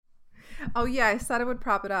Oh, yeah, I said I would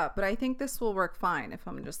prop it up, but I think this will work fine if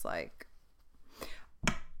I'm just like,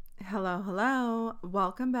 hello, hello,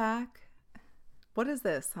 welcome back. What is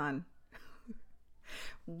this, hon?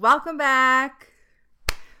 Welcome back.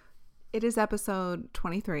 It is episode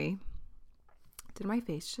 23. Did my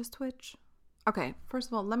face just twitch? Okay, first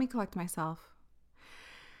of all, let me collect myself.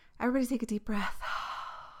 Everybody take a deep breath.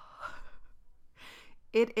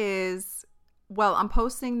 It is, well, I'm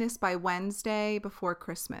posting this by Wednesday before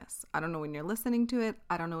Christmas. I don't know when you're listening to it.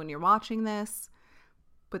 I don't know when you're watching this.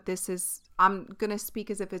 But this is, I'm going to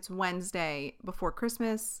speak as if it's Wednesday before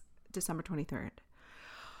Christmas, December 23rd.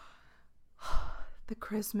 The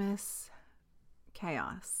Christmas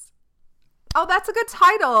chaos. Oh, that's a good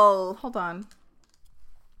title. Hold on.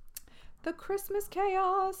 The Christmas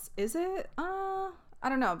chaos. Is it? I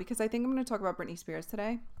don't know, because I think I'm going to talk about Britney Spears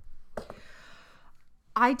today.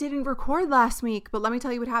 I didn't record last week, but let me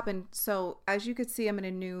tell you what happened. So as you could see, I'm in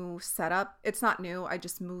a new setup. It's not new. I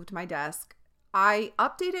just moved my desk. I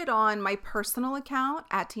updated on my personal account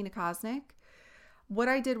at Tina Kosnick. What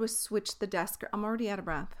I did was switch the desk. I'm already out of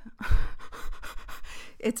breath.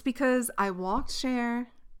 It's because I walked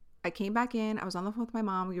share. I came back in. I was on the phone with my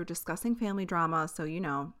mom. We were discussing family drama. So, you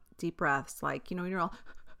know, deep breaths, like, you know, you're all.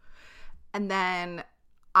 And then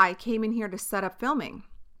I came in here to set up filming.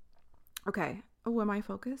 Okay. Oh, am I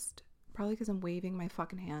focused? Probably because I'm waving my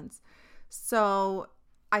fucking hands. So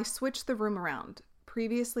I switched the room around.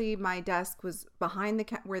 Previously, my desk was behind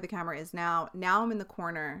where the camera is now. Now I'm in the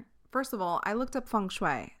corner. First of all, I looked up feng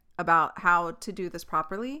shui about how to do this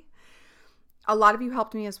properly. A lot of you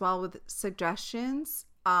helped me as well with suggestions.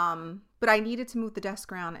 But I needed to move the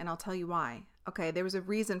desk around, and I'll tell you why. Okay, there was a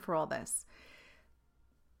reason for all this.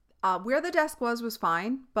 Where the desk was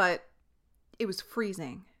fine, but it was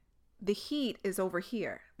freezing. The heat is over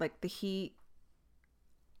here. Like the heat,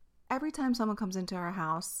 every time someone comes into our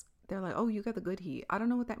house, they're like, oh, you got the good heat. I don't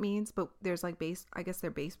know what that means, but there's like base, I guess they're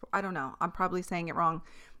base. I don't know. I'm probably saying it wrong.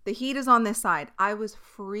 The heat is on this side. I was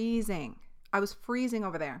freezing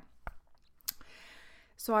over there.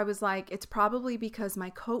 So I was like, it's probably because my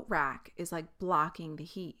coat rack is like blocking the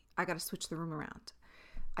heat. I got to switch the room around.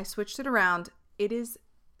 I switched it around. It is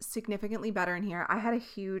significantly better in here. I had a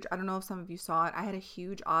huge, I don't know if some of you saw it. I had a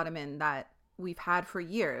huge ottoman that we've had for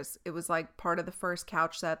years. It was like part of the first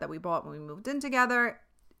couch set that we bought when we moved in together.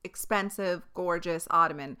 Expensive, gorgeous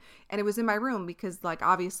ottoman. And it was in my room because, like,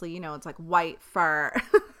 obviously, you know, it's like white fur,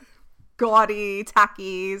 gaudy,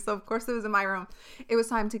 tacky. So of course it was in my room. It was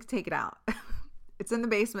time to take it out. It's in the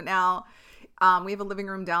basement now. We have a living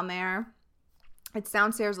room down there. It's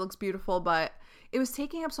downstairs, looks beautiful, but it was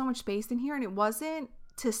taking up so much space in here, and it wasn't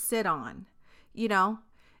to sit on, you know.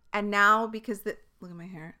 And now, because look at my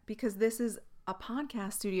hair, because this is a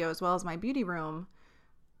podcast studio as well as my beauty room.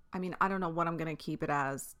 I mean, I don't know what I'm going to keep it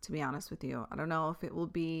as, to be honest with you. I don't know if it will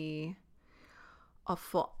be a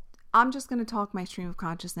full, I'm just going to talk my stream of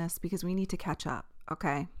consciousness because we need to catch up.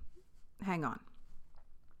 Okay. Hang on.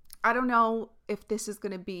 I don't know if this is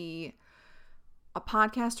going to be a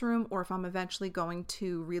podcast room or if I'm eventually going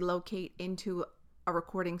to relocate into a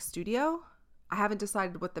recording studio. I haven't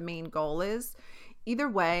decided what the main goal is. Either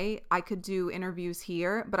way, I could do interviews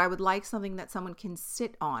here, but I would like something that someone can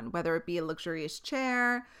sit on, whether it be a luxurious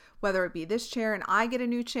chair, whether it be this chair and I get a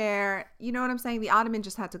new chair. You know what I'm saying? The ottoman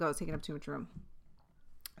just had to go. It's taking up too much room.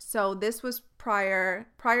 So this was prior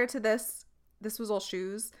to this. This was all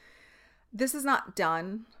shoes. This is not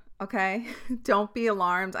done. Okay. Don't be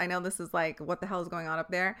alarmed. I know this is like, what the hell is going on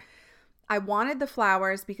up there? I wanted the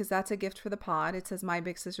flowers because that's a gift for the pod. It says My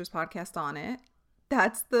Big Sister's Podcast on it.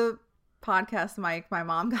 That's the podcast mic my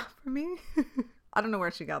mom got for me. I don't know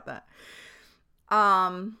where she got that.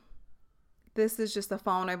 This is just a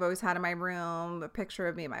phone I've always had in my room, a picture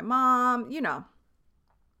of me and my mom, you know.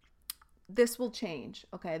 This will change.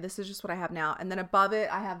 Okay, this is just what I have now. And then above it,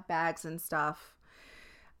 I have bags and stuff.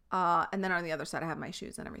 And then on the other side, I have my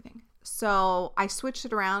shoes and everything. So I switched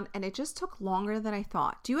it around and it just took longer than I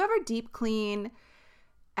thought. Do you ever deep clean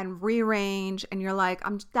and rearrange and you're like,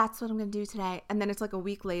 that's what I'm going to do today. And then it's like a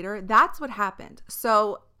week later. That's what happened.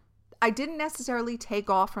 So I didn't necessarily take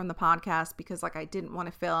off from the podcast because like I didn't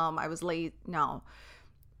want to film. I was late. No,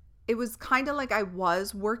 it was kind of like I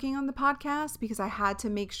was working on the podcast because I had to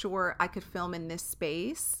make sure I could film in this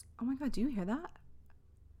space. Oh my God, do you hear that?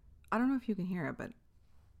 I don't know if you can hear it, but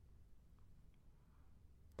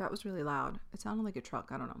that was really loud. It sounded like a truck.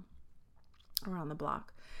 I don't know. Around the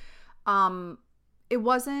block. It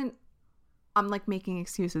wasn't, I'm like making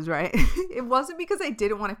excuses, right? It wasn't because I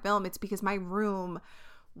didn't want to film. It's because my room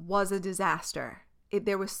was a disaster.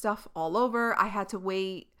 There was stuff all over. I had to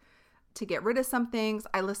wait to get rid of some things.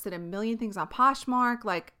 I listed a million things on Poshmark.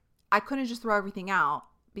 Like, I couldn't just throw everything out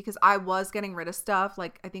because I was getting rid of stuff.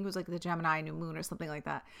 Like, I think it was like the Gemini new moon or something like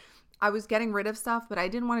that. I was getting rid of stuff, but I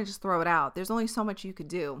didn't want to just throw it out. There's only so much you could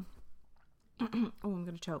do. Oh, I'm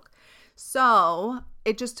going to choke. So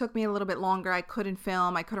it just took me a little bit longer. I couldn't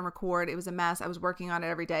film. I couldn't record. It was a mess. I was working on it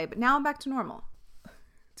every day, but now I'm back to normal.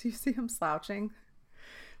 Do you see him slouching?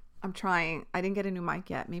 I'm trying. I didn't get a new mic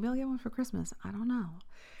yet. Maybe I'll get one for Christmas. I don't know.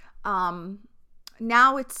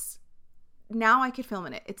 Now I could film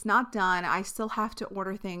in it. It's not done. I still have to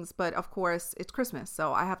order things, but of course it's Christmas.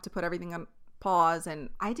 So I have to put everything on pause, and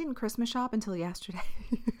I didn't Christmas shop until yesterday.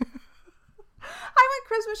 I went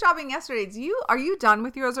Christmas shopping yesterday. Are you done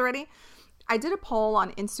with yours already? I did a poll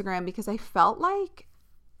on Instagram because I felt like,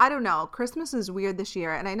 I don't know, Christmas is weird this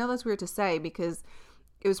year. And I know that's weird to say because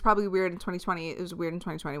it was probably weird in 2020. It was weird in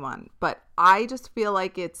 2021. But I just feel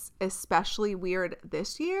like it's especially weird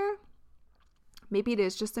this year. Maybe it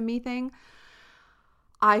is just a me thing.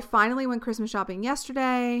 I finally went Christmas shopping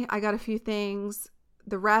yesterday. I got a few things.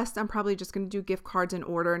 The rest, I'm probably just going to do gift cards in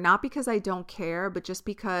order. Not because I don't care, but just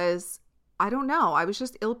because, I don't know. I was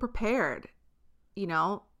just ill prepared. You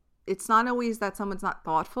know, it's not always that someone's not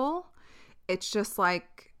thoughtful. It's just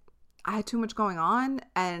like I had too much going on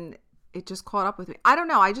and it just caught up with me. I don't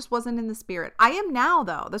know. I just wasn't in the spirit. I am now,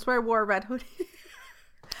 though. That's why I wore a red hoodie.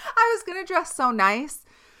 I was going to dress so nice.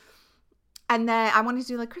 And then I wanted to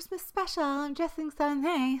do like Christmas special. I'm dressing so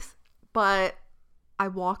nice. But I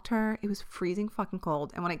walked her. It was freezing fucking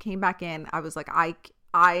cold. And when I came back in, I was like, I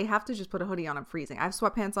have to just put a hoodie on. I'm freezing. I have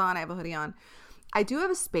sweatpants on. I have a hoodie on. I do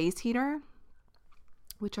have a space heater,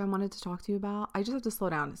 which I wanted to talk to you about. I just have to slow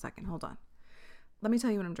down a second. Hold on. Let me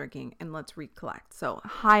tell you what I'm drinking and let's recollect. So,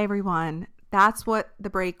 hi everyone. That's what the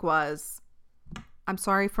break was. I'm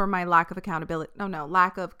sorry for my lack of accountability. No,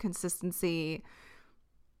 lack of consistency.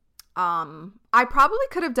 I probably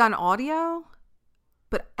could have done audio,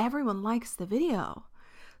 but everyone likes the video.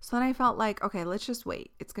 So then I felt like, okay, let's just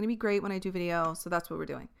wait. It's going to be great when I do video. So that's what we're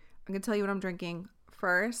doing. I'm going to tell you what I'm drinking.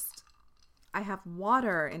 First, I have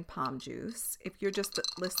water and palm juice. If you're just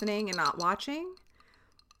listening and not watching,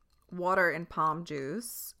 water and palm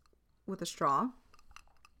juice with a straw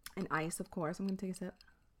and ice, of course. I'm going to take a sip.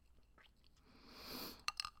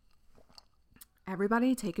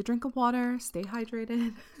 Everybody take a drink of water. Stay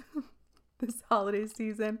hydrated this holiday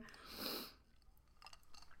season.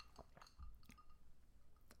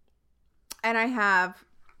 And I have,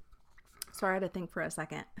 sorry, I had to think for a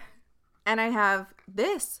second. And I have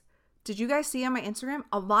this. Did you guys see on my Instagram?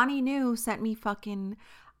 Alani New sent me fucking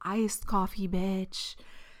iced coffee, bitch.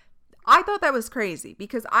 I thought that was crazy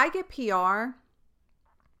because I get PR.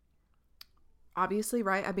 Obviously,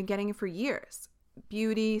 right? I've been getting it for years.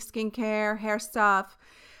 Beauty, skincare, hair stuff.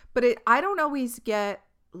 But I don't always get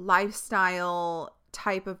lifestyle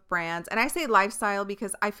type of brands. And I say lifestyle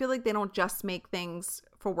because I feel like they don't just make things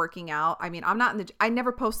for working out. I mean, I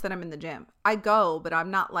never post that I'm in the gym. I go, but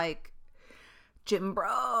I'm not like gym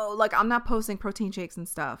bro. Like, I'm not posting protein shakes and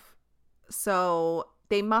stuff. So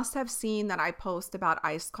they must have seen that I post about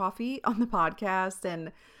iced coffee on the podcast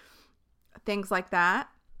and things like that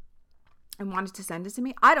and wanted to send it to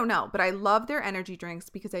me. I don't know, but I love their energy drinks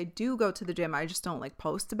because I do go to the gym. I just don't like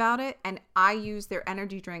post about it. And I use their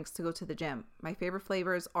energy drinks to go to the gym. My favorite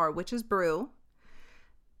flavors are Witch's Brew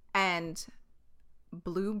and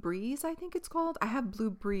Blue Breeze, I think it's called. I have Blue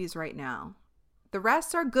Breeze right now. The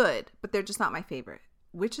rest are good, but they're just not my favorite.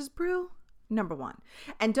 Witch's Brew, number one.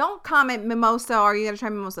 And don't comment mimosa or you gotta try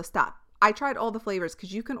mimosa. Stop. I tried all the flavors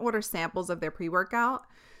because you can order samples of their pre-workout.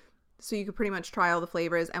 So you could pretty much try all the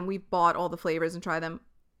flavors. And we've bought all the flavors and try them.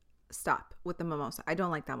 Stop with the mimosa. I don't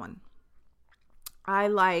like that one. I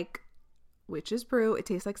like Witch's Brew. It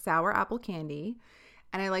tastes like sour apple candy.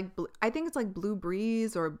 And I like, I think it's like Blue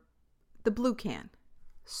Breeze or the blue can.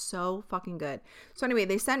 So fucking good. So anyway,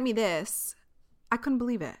 they sent me this. I couldn't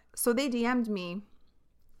believe it. So they DM'd me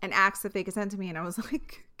and asked if they could send to me. And I was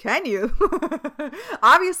like, can you?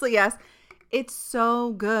 Obviously, yes. It's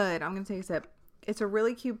so good. I'm going to take a sip. It's a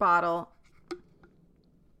really cute bottle.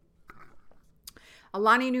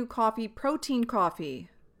 Alani New coffee, protein coffee.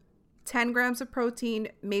 10 grams of protein,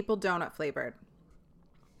 maple donut flavored.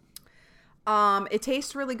 It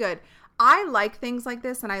tastes really good. I like things like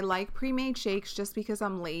this and I like pre-made shakes just because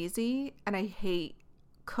I'm lazy and I hate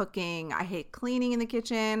cooking. I hate cleaning in the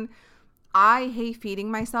kitchen. I hate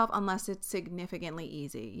feeding myself unless it's significantly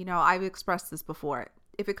easy. You know, I've expressed this before.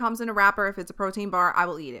 If it comes in a wrapper, if it's a protein bar, I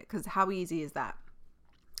will eat it because how easy is that?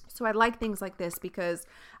 So I like things like this because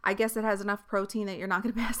I guess it has enough protein that you're not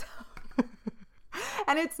going to pass out.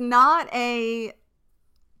 And it's not a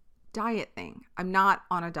diet thing. I'm not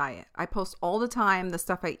on a diet. I post all the time the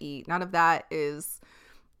stuff I eat. None of that is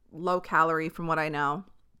low calorie from what I know.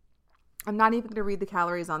 I'm not even going to read the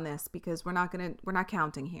calories on this because we're not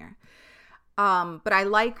counting here. But I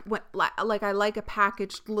like I like a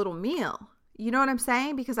packaged little meal. You know what I'm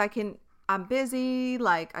saying? Because I'm busy.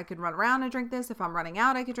 Like I could run around and drink this. If I'm running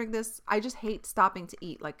out, I could drink this. I just hate stopping to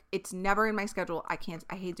eat. Like it's never in my schedule. I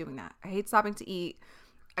hate doing that. I hate stopping to eat.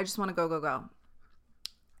 I just want to go.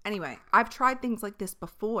 Anyway, I've tried things like this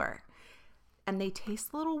before and they taste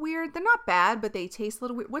a little weird. They're not bad, but they taste a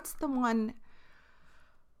little weird. What's the one?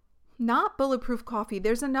 Not Bulletproof Coffee.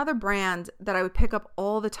 There's another brand that I would pick up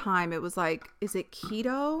all the time. It was like, is it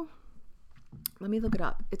keto? Let me look it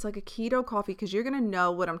up. It's like a keto coffee because you're going to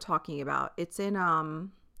know what I'm talking about. It's in, hold on.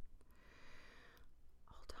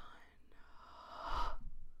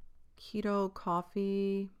 Keto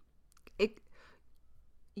coffee.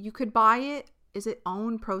 You could buy it. Is it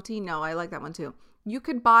Own Protein? No, I like that one too. You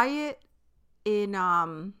could buy it in,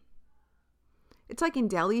 it's like in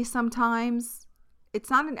deli sometimes. It's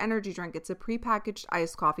not an energy drink. It's a prepackaged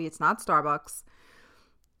iced coffee. It's not Starbucks.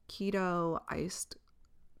 Keto iced,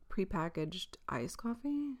 prepackaged iced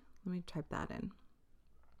coffee. Let me type that in.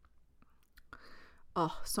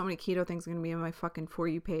 Oh, so many keto things are going to be on my fucking For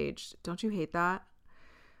You page. Don't you hate that?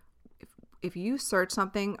 If you search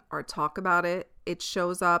something or talk about it, it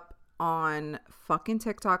shows up on fucking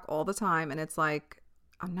TikTok all the time. And it's like,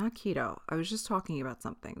 I'm not keto. I was just talking about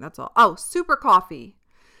something. That's all. Oh, Super Coffee.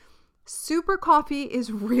 Super Coffee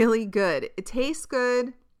is really good. It tastes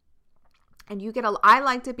good. And I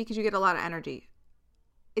liked it because you get a lot of energy.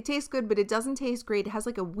 It tastes good, but it doesn't taste great. It has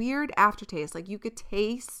like a weird aftertaste. Like you could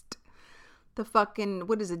taste the fucking,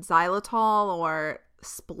 what is it, xylitol or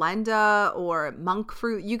Splenda or monk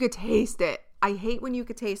fruit. You could taste it. I hate when you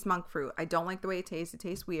could taste monk fruit. I don't like the way it tastes. It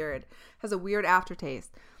tastes weird. It has a weird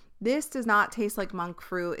aftertaste. This does not taste like monk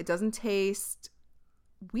fruit. It doesn't taste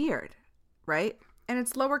weird, right? And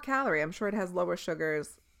it's lower calorie. I'm sure it has lower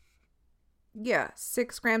sugars. Yeah,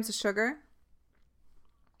 6 grams of sugar.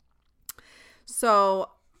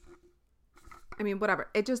 So, I mean, whatever.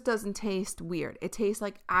 It just doesn't taste weird. It tastes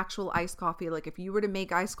like actual iced coffee. Like if you were to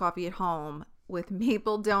make iced coffee at home with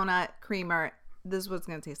maple donut creamer, this is what it's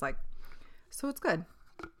going to taste like. So it's good.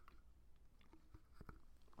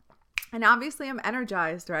 And obviously I'm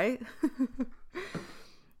energized, right?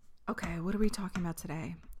 Okay, what are we talking about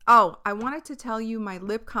today? Oh, I wanted to tell you my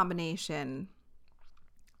lip combination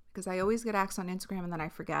because I always get asked on Instagram and then I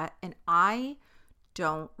forget. And I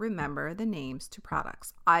don't remember the names to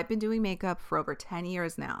products. I've been doing makeup for over 10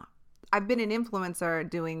 years now. I've been an influencer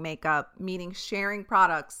doing makeup, meaning sharing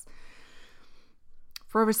products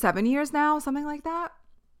for over 7 years now, something like that.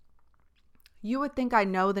 You would think I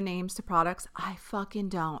know the names to products. I fucking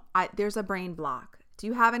don't. There's a brain block. Do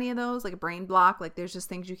you have any of those? Like a brain block? Like there's just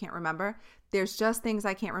things you can't remember? There's just things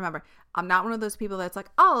I can't remember. I'm not one of those people that's like,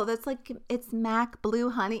 oh, that's like, it's MAC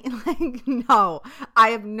Blue Honey. Like, no, I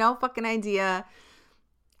have no fucking idea.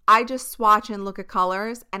 I just swatch and look at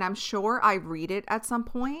colors and I'm sure I read it at some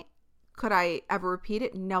point. Could I ever repeat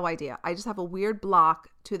it? No idea. I just have a weird block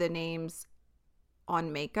to the names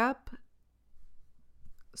on makeup.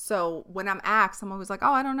 So when I'm asked, someone was like,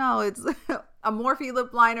 oh, I don't know. It's a Morphe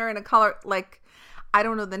lip liner and a color. Like, I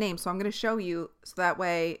don't know the name. So I'm going to show you so that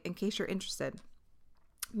way, in case you're interested.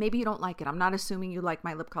 Maybe you don't like it. I'm not assuming you like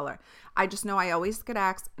my lip color. I just know I always get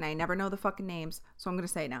asked and I never know the fucking names. So I'm going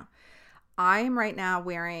to say now. I am right now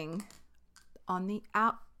wearing on the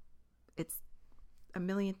it's a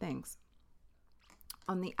million things.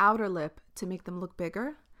 On the outer lip to make them look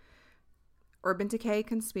bigger. Urban Decay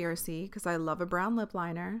Conspiracy, because I love a brown lip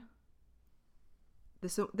liner.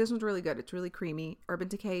 This one's really good. It's really creamy. Urban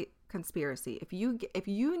Decay Conspiracy. If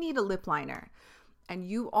you need a lip liner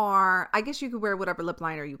and I guess you could wear whatever lip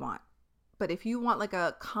liner you want. But if you want like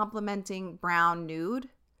a complementing brown nude,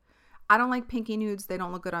 I don't like pinky nudes. They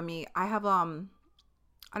don't look good on me. I have, I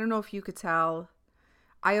don't know if you could tell.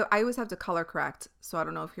 I always have to color correct. So I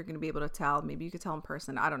don't know if you're going to be able to tell. Maybe you could tell in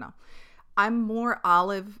person. I don't know. I'm more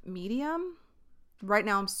olive medium. Right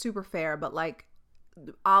now I'm super fair, but like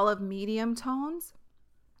olive medium tones.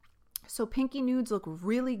 So pinky nudes look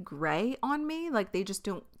really gray on me. Like they just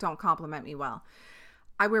don't complement me well.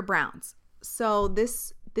 I wear browns. So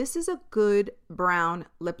this is a good brown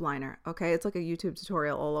lip liner. Okay. It's like a YouTube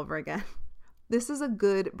tutorial all over again. This is a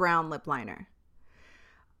good brown lip liner.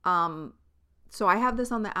 So I have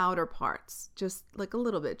this on the outer parts, just like a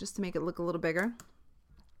little bit, just to make it look a little bigger.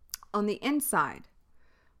 On the inside,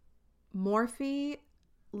 Morphe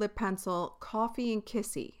lip pencil, Coffee and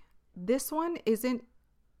Kissy. This one's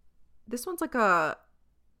like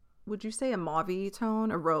would you say a mauve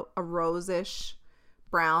tone? A rose-ish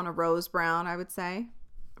brown, a rose brown, I would say.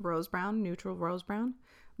 Rose brown, neutral rose brown.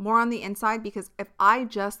 more on the inside, because if I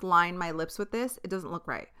just line my lips with this, it doesn't look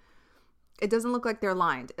right. It doesn't look like they're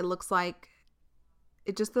lined. It looks like,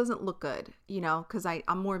 it just doesn't look good, you know, because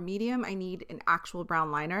I'm more medium. I need an actual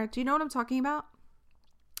brown liner. Do you know what I'm talking about?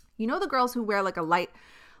 You know, the girls who wear like a light,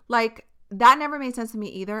 like that never made sense to me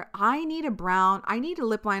either. I need a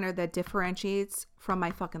lip liner that differentiates from my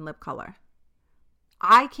fucking lip color.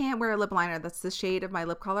 I can't wear a lip liner that's the shade of my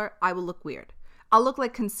lip color. I will look weird. I'll look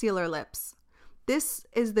like concealer lips. This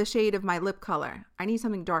is the shade of my lip color. I need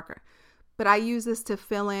something darker. But I use this to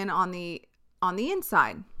fill in on the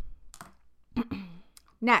inside.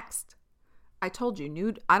 Next, I told you,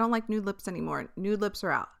 nude. I don't like nude lips anymore. Nude lips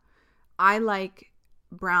are out. I like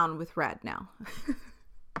brown with red now.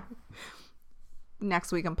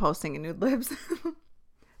 Next week I'm posting a nude lips.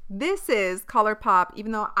 This is ColourPop,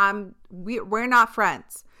 even though we're not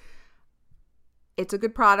friends. It's a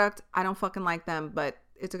good product. I don't fucking like them, but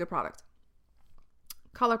it's a good product.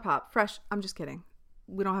 ColourPop, fresh. I'm just kidding.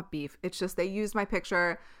 We don't have beef. It's just they used my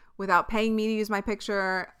picture without paying me to use my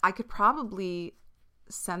picture. I could probably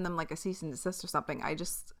send them like a cease and desist or something.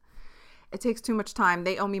 It takes too much time.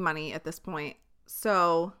 They owe me money at this point.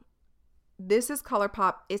 So this is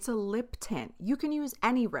ColourPop. It's a lip tint. You can use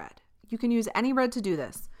any red. You can use any red to do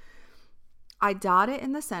this. I dot it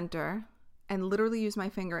in the center and literally use my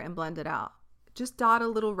finger and blend it out. Just dot a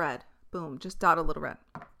little red. Boom. Just dot a little red.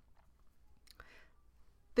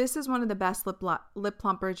 This is one of the best lip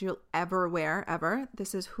plumpers you'll ever wear, ever.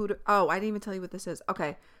 This is I didn't even tell you what this is.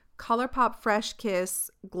 Okay. ColourPop Fresh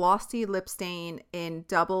Kiss Glossy Lip Stain in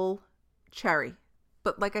Double Cherry.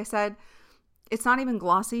 But like I said, it's not even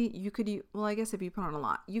glossy. You could use, well, I guess if you put on a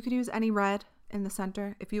lot, you could use any red in the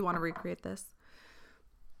center if you want to recreate this.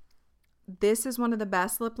 This is one of the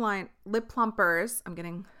best lip plumpers.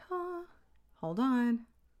 Hold on.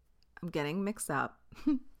 I'm getting mixed up.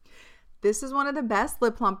 This is one of the best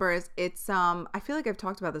lip plumpers. It's, I feel like I've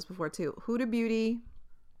talked about this before too. Huda Beauty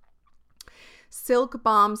Silk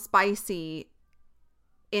Bomb Spicy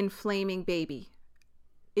Inflaming Baby.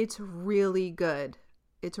 It's really good.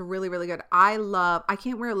 It's really, really good. I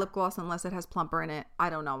can't wear a lip gloss unless it has plumper in it. I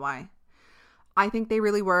don't know why. I think they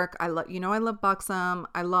really work. I love Buxom.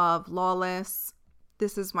 I love Lawless.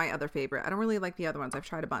 This is my other favorite. I don't really like the other ones. I've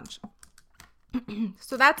tried a bunch.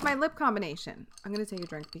 So that's my lip combination. I'm going to take a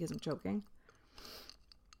drink because I'm choking.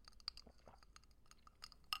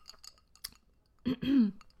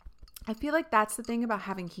 I feel like that's the thing about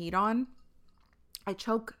having heat on. I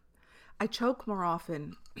choke more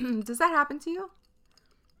often. Does that happen to you?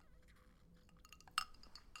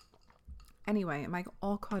 Anyway, am I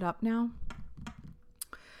all caught up now?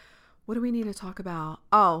 What do we need to talk about?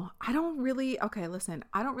 Oh, I don't really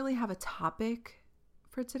have a topic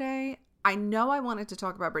for today. I know I wanted to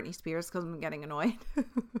talk about Britney Spears because I'm getting annoyed.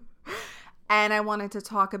 And I wanted to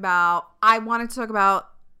talk about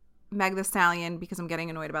Meg Thee Stallion because I'm getting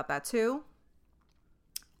annoyed about that too.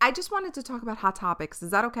 I just wanted to talk about hot topics.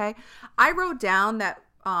 Is that okay? I wrote down that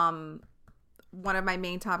one of my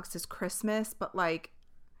main topics is Christmas, but like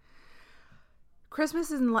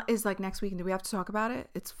Christmas is like next week, and do we have to talk about it?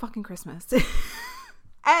 It's fucking Christmas.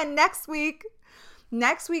 And next week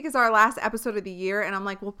is our last episode of the year, and I'm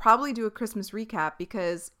like, we'll probably do a Christmas recap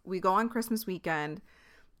because we go on Christmas weekend.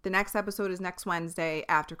 The next episode is next Wednesday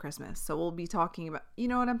after Christmas. So we'll be talking about, you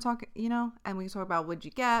know what I'm talking, and we can talk about what'd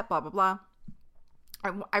you get, blah, blah, blah.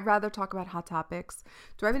 I'd rather talk about hot topics.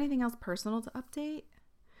 Do I have anything else personal to update?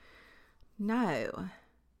 No.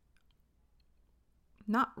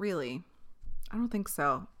 Not really. I don't think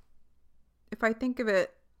so. If I think of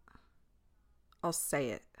it, I'll say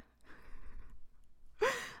it.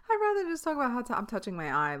 I'd rather just talk about I'm touching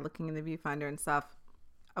my eye, looking in the viewfinder and stuff.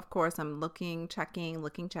 Of course, I'm looking, checking.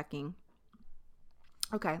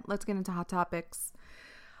 Okay, let's get into hot topics.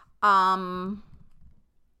 I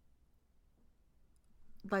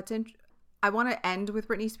want to end with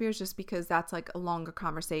Britney Spears just because that's like a longer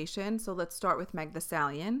conversation. So let's start with Meg Thee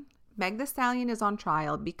Stallion. Meg Thee Stallion is on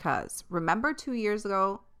trial because remember 2 years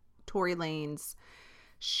ago, Tory Lanez,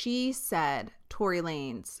 she said Tory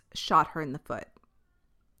Lanez shot her in the foot.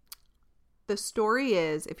 The story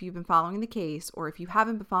is, if you've been following the case or if you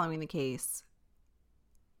haven't been following the case,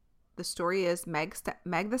 the story is Meg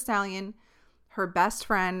Thee Stallion, her best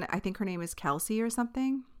friend, I think her name is Kelsey or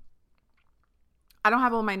something. I don't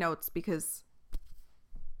have all my notes because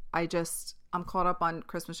I'm caught up on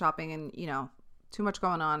Christmas shopping and, too much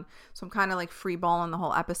going on. So I'm kind of like free balling the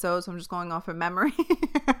whole episode. So I'm just going off of memory.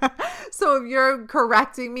 So if you're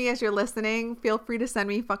correcting me as you're listening, feel free to send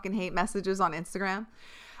me fucking hate messages on Instagram.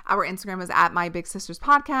 Our Instagram is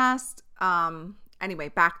 @MyBigSistersPodcast. Anyway,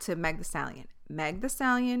 back to Meg Thee Stallion. Meg Thee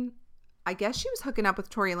Stallion I guess she was hooking up with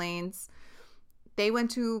Tory Lanez. They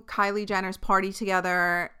went to Kylie Jenner's party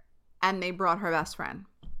together and they brought her best friend.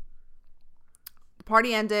 The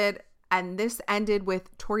party ended, and this ended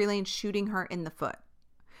with Tory Lanez shooting her in the foot.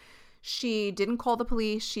 She didn't call the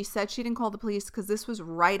police. She said she didn't call the police because this was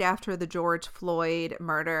right after the George Floyd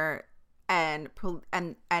murder and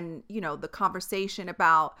you know, the conversation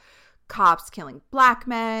about cops killing black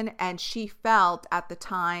men. And she felt at the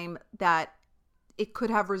time that it could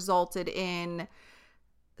have resulted in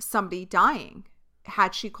somebody dying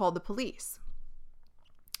had she called the police.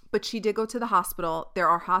 But she did go to the hospital. There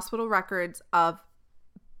are hospital records of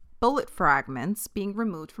bullet fragments being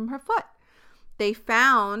removed from her foot. They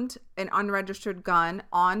found an unregistered gun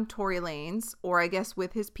on Tory Lanez, or I guess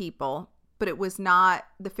with his people, but it was not,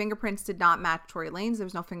 the fingerprints did not match Tory Lanez. There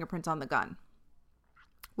was no fingerprints on the gun,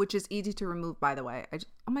 which is easy to remove, by the way.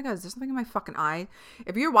 Oh my God, is there something in my fucking eye?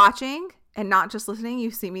 If you're watching and not just listening, you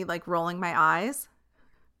see me like rolling my eyes.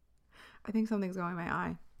 I think something's going in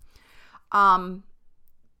my eye.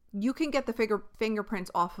 You can get the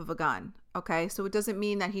fingerprints off of a gun. Okay. So it doesn't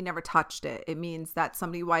mean that he never touched it. It means that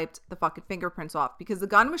somebody wiped the fucking fingerprints off because the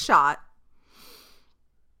gun was shot.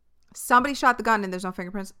 Somebody shot the gun and there's no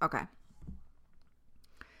fingerprints. Okay.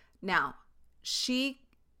 Now, she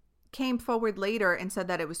came forward later and said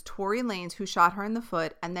that it was Tory Lanez who shot her in the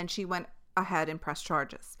foot, and then she went ahead and pressed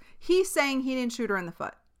charges. He's saying he didn't shoot her in the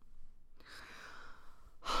foot.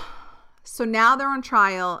 So now they're on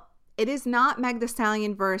trial. It is not Meg Thee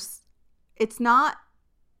Stallion it's not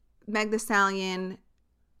Meg Thee Stallion.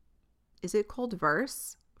 Is it called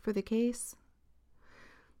verse for the case?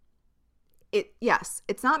 Yes,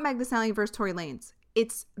 it's not Meg Thee Stallion versus Tory Lanez.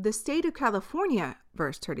 It's the state of California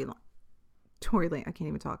versus Tory Lanez. I can't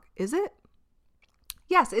even talk. Is it?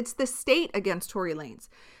 Yes, it's the state against Tory Lanez,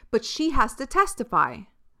 but she has to testify.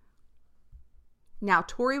 Now,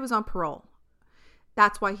 Tory was on parole.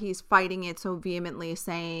 That's why he's fighting it so vehemently,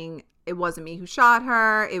 saying it wasn't me who shot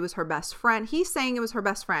her. It was her best friend. He's saying it was her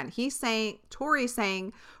best friend. Tory's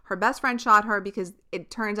saying her best friend shot her because it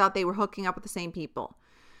turns out they were hooking up with the same people.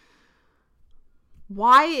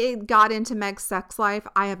 Why it got into Meg's sex life,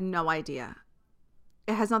 I have no idea.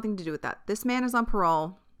 It has nothing to do with that. This man is on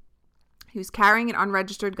parole. He was carrying an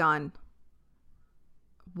unregistered gun.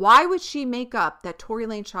 Why would she make up that Tory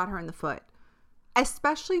Lanez shot her in the foot?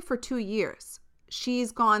 Especially for 2 years.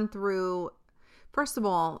 She's gone through, first of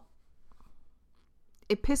all,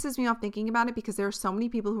 it pisses me off thinking about it because there are so many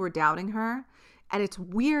people who are doubting her, and it's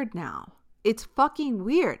weird now. It's fucking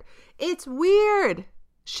weird. It's weird.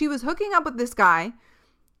 She was hooking up with this guy.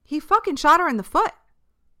 He fucking shot her in the foot.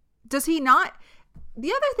 Does he not?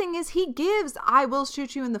 The other thing is he gives I will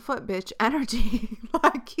shoot you in the foot, bitch energy.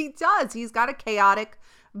 Like he does. He's got a chaotic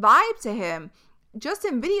vibe to him. Just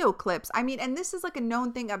in video clips. I mean, and this is like a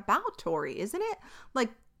known thing about Tory, isn't it? Like,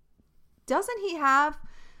 doesn't he have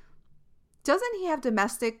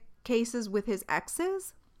domestic cases with his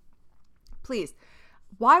exes? Please.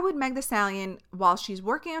 Why would Meg Thee Stallion, while she's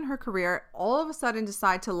working on her career, all of a sudden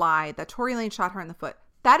decide to lie that Tory Lanez shot her in the foot?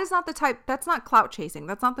 That's not clout chasing.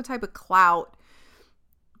 That's not the type of clout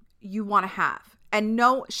you want to have. And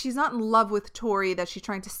no, she's not in love with Tory that she's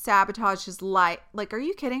trying to sabotage his life. Like, are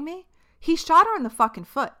you kidding me? He shot her in the fucking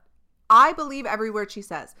foot. I believe every word she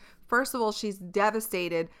says. First of all, she's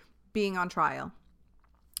devastated being on trial.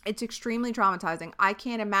 It's extremely traumatizing. I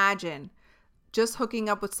can't imagine just hooking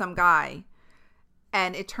up with some guy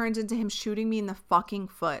and it turns into him shooting me in the fucking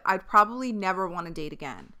foot. I'd probably never want to date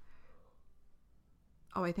again.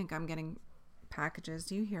 Oh, I think I'm getting packages.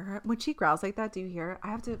 Do you hear her? When she growls like that, do you hear it?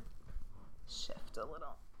 I have to shift a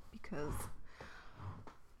little because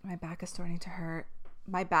my back is starting to hurt.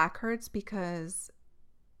 My back hurts because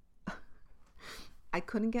I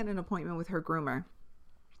couldn't get an appointment with her groomer.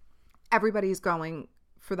 Everybody's going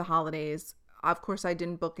for the holidays. Of course, I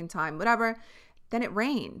didn't book in time, whatever. Then it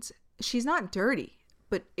rained. She's not dirty,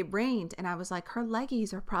 but it rained. And I was like, her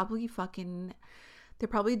leggies are probably they're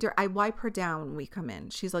probably dirty. I wipe her down when we come in.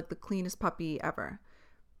 She's like the cleanest puppy ever.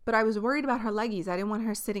 But I was worried about her leggies. I didn't want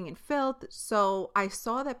her sitting in filth. So I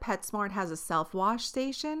saw that PetSmart has a self-wash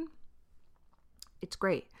station. It's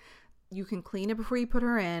great. You can clean it before you put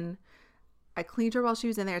her in. I cleaned her while she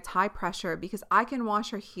was in there. It's high pressure because I can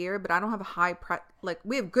wash her here, but I don't have a high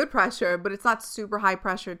we have good pressure, but it's not super high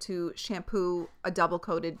pressure to shampoo a double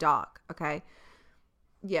coated dog. Okay.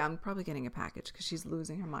 Yeah, I'm probably getting a package because she's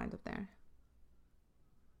losing her mind up there.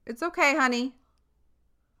 It's okay, honey.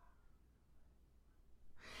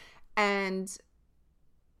 And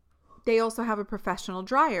they also have a professional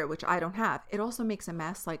dryer, which I don't have. It also makes a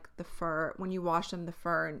mess, like the fur. When you wash them, the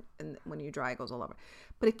fur and when you dry, it goes all over.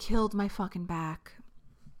 But it killed my fucking back.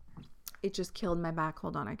 It just killed my back.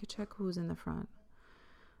 Hold on. I could check who's in the front.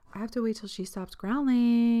 I have to wait till she stops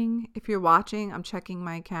growling. If you're watching, I'm checking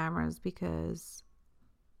my cameras because...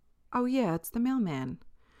 Oh, yeah, it's the mailman.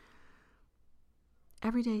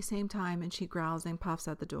 Every day, same time, and she growls and puffs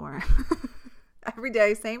at the door. Every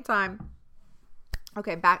day, same time.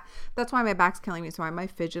 Okay, back. That's why my back's killing me, so I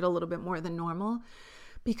might fidget a little bit more than normal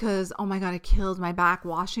because, oh my God, it killed my back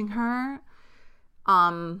washing her.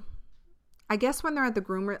 I guess when they're at the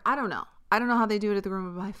groomer, I don't know. I don't know how they do it at the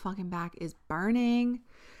groomer, but my fucking back is burning.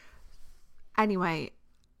 Anyway,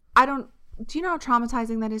 do you know how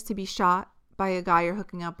traumatizing that is to be shot by a guy you're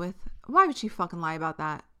hooking up with? Why would she fucking lie about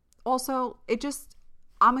that? Also,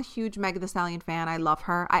 I'm a huge Megan Thee Stallion fan. I love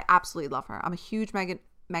her. I absolutely love her. I'm a huge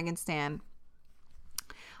Megan stan.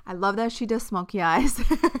 I love that she does smoky eyes.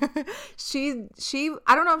 I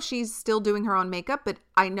don't know if she's still doing her own makeup, but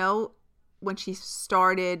I know when she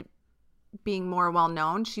started being more well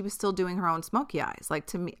known, she was still doing her own smoky eyes. Like,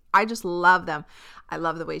 to me, I just love them. I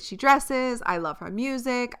love the way she dresses. I love her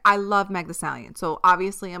music. I love Megan Thee Stallion. So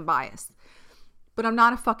obviously I'm biased, but I'm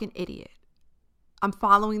not a fucking idiot. I'm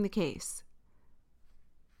following the case.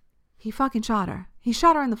 He fucking shot her. He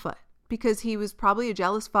shot her in the foot because he was probably a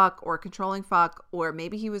jealous fuck or a controlling fuck, or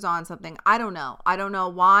maybe he was on something. I don't know. I don't know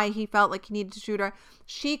why he felt like he needed to shoot her.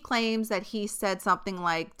 She claims that he said something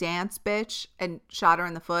like "dance bitch" and shot her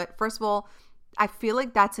in the foot. First of all, I feel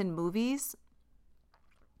like that's in movies,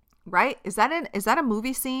 right? Is that a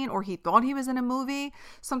movie scene, or he thought he was in a movie?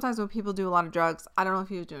 Sometimes when people do a lot of drugs, I don't know if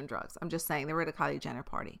he was doing drugs. I'm just saying, they were at a Kylie Jenner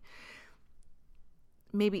party.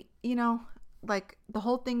 Maybe, like, the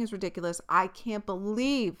whole thing is ridiculous. I can't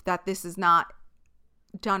believe that this is not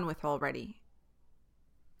done with already.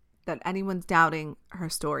 That anyone's doubting her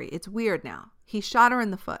story. It's weird now. He shot her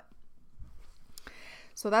in the foot.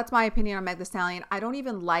 So that's my opinion on Meg Thee Stallion. I don't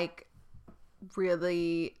even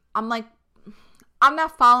I'm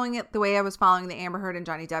not following it the way I was following the Amber Heard and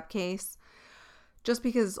Johnny Depp case. Just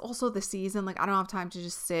because also the season, like, I don't have time to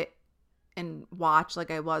just sit and watch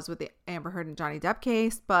like I was with the Amber Heard and Johnny Depp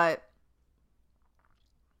case, but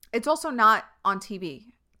it's also not on TV.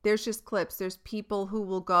 There's just clips. There's people who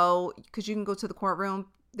will go, because you can go to the courtroom.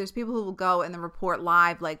 There's people who will go and then report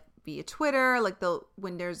live, like via Twitter. Like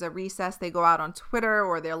when there's a recess, they go out on Twitter,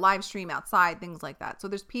 or they'll live stream outside, things like that. So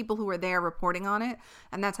there's people who are there reporting on it,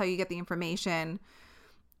 and that's how you get the information.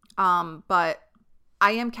 But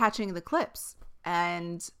I am catching the clips,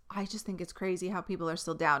 and I just think it's crazy how people are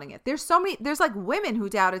still doubting it. There's like women who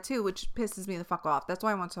doubt it too, which pisses me the fuck off. That's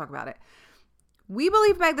why I want to talk about it. We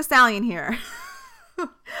believe Meg Thee Stallion here.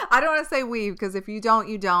 I don't want to say we, because if you don't,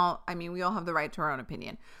 you don't. I mean, we all have the right to our own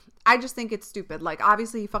opinion. I just think it's stupid. Like,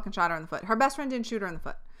 obviously, he fucking shot her in the foot. Her best friend didn't shoot her in the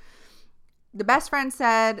foot. The best friend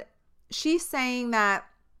said, she's saying that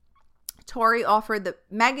Tori offered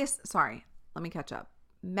Meg is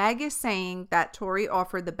saying that Tori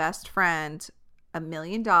offered the best friend $1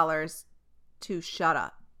 million to shut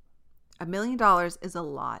up. $1 million is a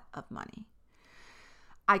lot of money.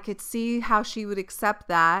 I could see how she would accept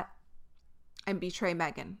that and betray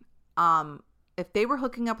Megan. If they were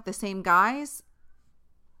hooking up with the same guys,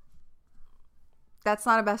 that's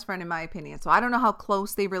not a best friend in my opinion. So I don't know how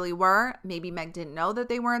close they really were. Maybe Meg didn't know that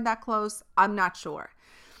they weren't that close. I'm not sure.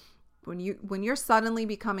 When you're suddenly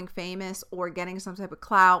becoming famous or getting some type of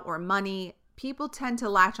clout or money, people tend to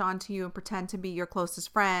latch on to you and pretend to be your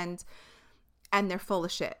closest friend, and they're full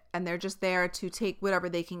of shit, and they're just there to take whatever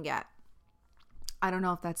they can get. I don't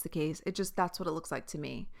know if that's the case. That's what it looks like to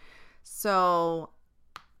me. So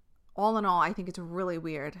all in all, I think it's really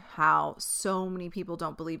weird how so many people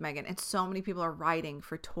don't believe Megan, and so many people are writing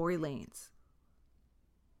for Tory Lanez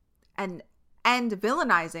and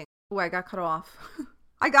villainizing. Oh, I got cut off.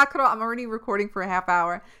 I'm already recording for a half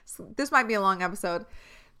hour. So this might be a long episode.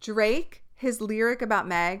 Drake, his lyric about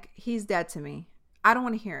Meg, he's dead to me. I don't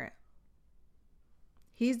want to hear it.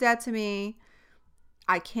 He's dead to me.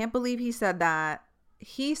 I can't believe he said that.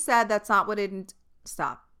 He said that's not what it...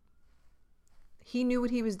 Stop. He knew what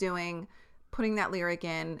he was doing, putting that lyric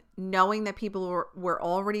in, knowing that people were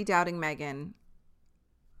already doubting Megan.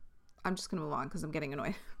 I'm just going to move on because I'm getting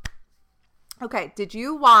annoyed. Okay, did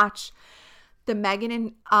you watch the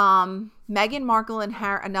Meghan Markle and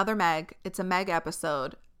Harry, another Meg, it's a Meg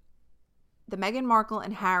episode, the Meghan Markle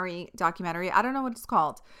and Harry documentary? I don't know what it's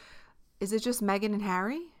called. Is it just Meghan and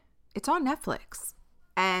Harry? It's on Netflix.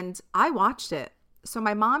 And I watched it. So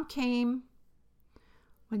my mom came...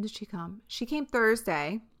 When did she come? She came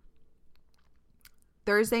Thursday.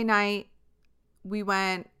 Thursday night, we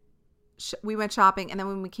went shopping. And then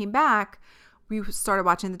when we came back, we started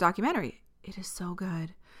watching the documentary. It is so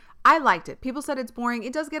good. I liked it. People said it's boring.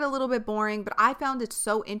 It does get a little bit boring, but I found it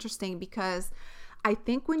so interesting because I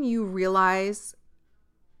think when you realize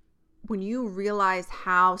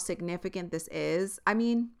how significant this is, I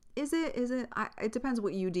mean, is it? It depends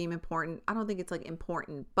what you deem important. I don't think it's like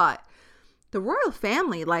important, but the royal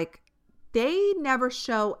family, like, they never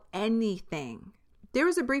show anything. There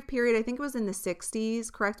was a brief period, I think it was in the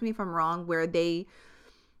 60s, correct me if I'm wrong, where they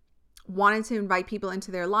wanted to invite people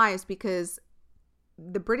into their lives because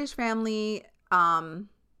the British family,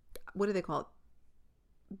 what do they call it?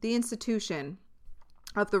 The institution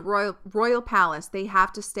of the royal palace, they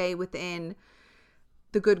have to stay within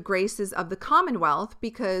the good graces of the Commonwealth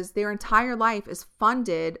because their entire life is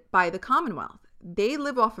funded by the Commonwealth. They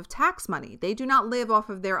live off of tax money. They do not live off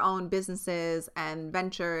of their own businesses and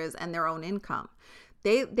ventures and their own income.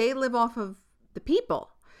 They live off of the people.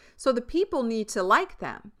 So the people need to like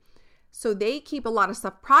them. So they keep a lot of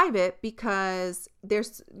stuff private because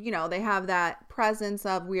there's, they have that presence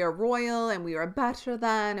of we are royal and we are better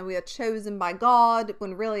than and we are chosen by God,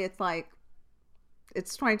 when really it's like,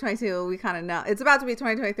 it's 2022. We kind of know it's about to be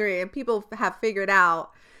 2023 and people have figured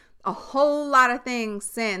out a whole lot of things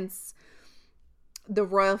since the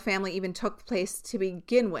royal family even took place to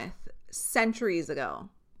begin with centuries ago.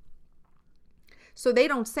 So they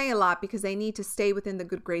don't say a lot because they need to stay within the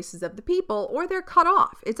good graces of the people or they're cut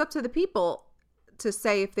off. It's up to the people to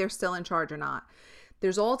say if they're still in charge or not.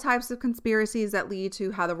 There's all types of conspiracies that lead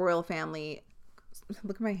to how the royal family,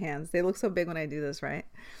 look at my hands. They look so big when I do this, right?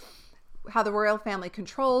 How the royal family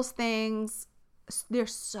controls things.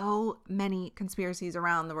 There's so many conspiracies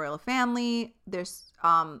around the royal family. There's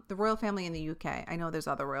the royal family in the UK. I know there's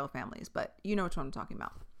other royal families, but you know which one I'm talking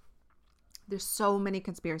about. There's so many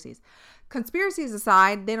conspiracies. Conspiracies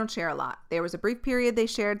aside, they don't share a lot. There was a brief period they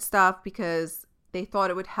shared stuff because they thought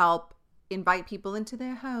it would help invite people into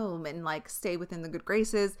their home and like stay within the good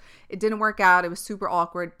graces. It didn't work out. It was super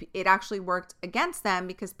awkward. It actually worked against them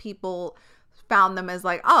because people found them as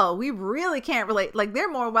like, oh, we really can't relate. Like,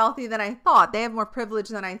 they're more wealthy than I thought. They have more privilege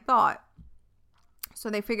than I thought. So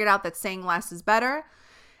they figured out that saying less is better.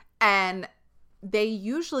 And they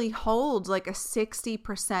usually hold like a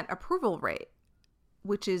 60% approval rate,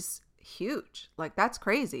 which is huge. Like, that's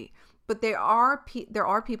crazy. But there are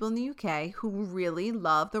people in the UK who really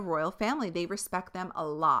love the royal family. They respect them a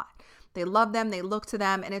lot. They love them. They look to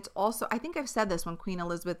them. And it's also, I think I've said this when Queen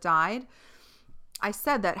Elizabeth died. I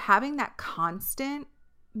said that having that constant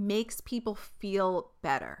makes people feel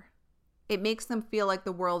better. It makes them feel like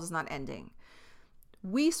the world is not ending.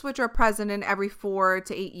 We switch our president every 4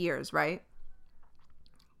 to 8 years, right?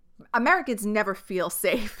 Americans never feel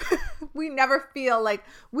safe. We never feel like,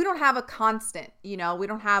 we don't have a constant, we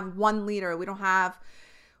don't have one leader. We have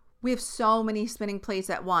so many spinning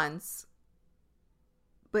plates at once.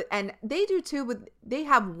 And they do too, but they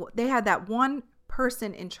had that one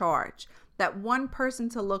person in charge, that one person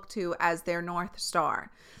to look to as their North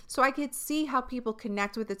Star. So I could see how people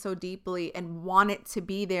connect with it so deeply and want it to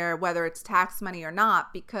be there, whether it's tax money or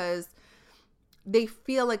not, because they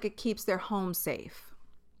feel like it keeps their home safe.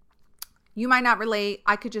 You might not relate.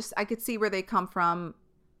 I could see where they come from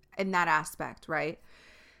in that aspect, right?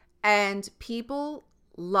 And people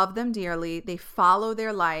love them dearly. They follow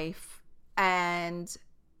their life. And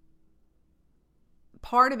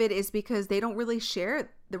part of it is because they don't really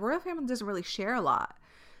share. The royal family doesn't really share a lot.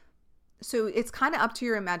 So it's kind of up to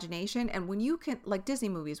your imagination. And when you can, like Disney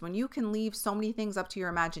movies, when you can leave so many things up to your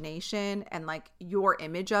imagination and like your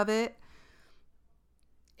image of it,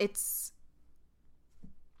 it's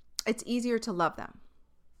easier to love them.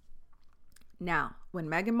 Now, when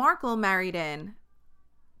Meghan Markle married in,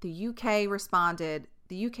 the UK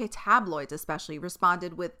tabloids especially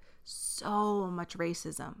responded with so much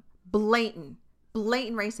racism, blatant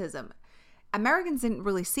racism. Americans didn't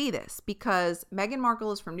really see this because Meghan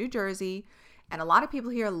Markle is from New Jersey and a lot of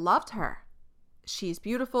people here loved her. She's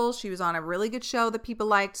beautiful. She was on a really good show that people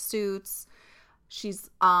liked, Suits. She's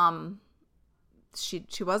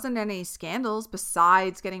She wasn't in any scandals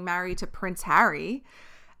besides getting married to Prince Harry.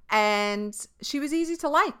 And she was easy to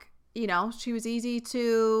like, she was easy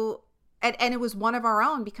to, and it was one of our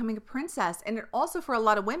own becoming a princess. And it also, for a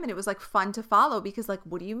lot of women, it was like fun to follow because like,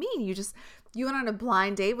 what do you mean? You went on a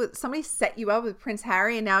blind date with somebody, set you up with Prince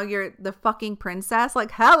Harry and now you're the fucking princess.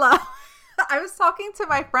 Like, hello. I was talking to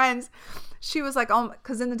my friends. She was like, oh,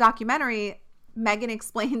 because in the documentary, Meghan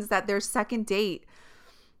explains that their second date,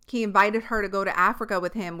 he invited her to go to Africa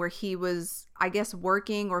with him where he was, I guess,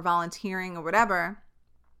 working or volunteering or whatever.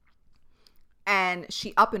 And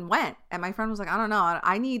she up and went. And my friend was like, I don't know.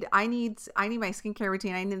 I need my skincare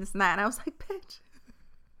routine. I need this and that. And I was like, bitch,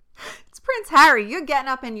 It's Prince Harry. You're getting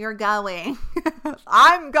up and you're going.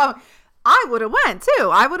 I'm going. I would have went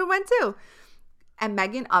too. And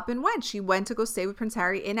Meghan up and went. She went to go stay with Prince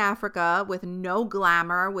Harry in Africa with no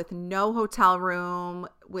glamour, with no hotel room,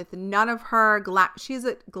 with none of her she's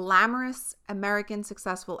a glamorous American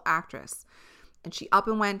successful actress. And she up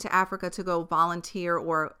and went to Africa to go volunteer,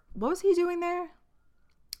 or what was he doing there?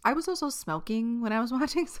 I was also smoking when I was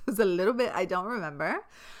watching, so it was a little bit, I don't remember.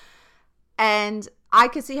 And I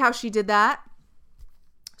could see how she did that.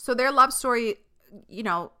 So their love story, you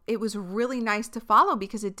know, it was really nice to follow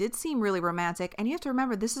because it did seem really romantic. And you have to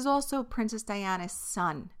remember, this is also Princess Diana's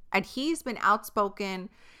son. And he's been outspoken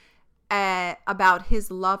about his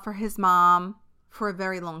love for his mom for a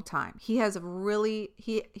very long time. He has really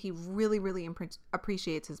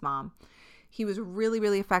appreciates his mom. He was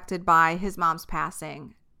really affected by his mom's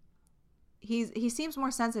passing. He seems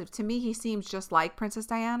more sensitive. To me, he seems just like Princess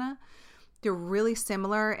Diana. They're really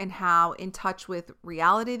similar in how in touch with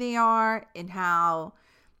reality they are, in how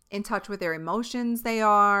in touch with their emotions they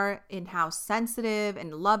are, in how sensitive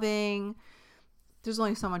and loving. There's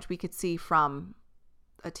only so much we could see from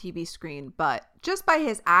a TV screen, but just by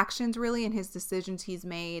his actions really and his decisions he's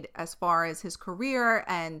made as far as his career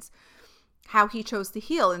and how he chose to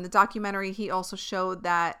heal. In the documentary, he also showed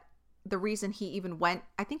that the reason he even went,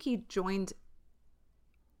 I think he joined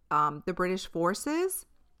the British forces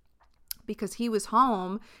because he was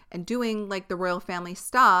home and doing like the royal family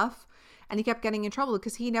stuff, and he kept getting in trouble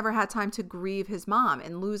because he never had time to grieve his mom,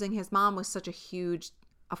 and losing his mom was such a huge,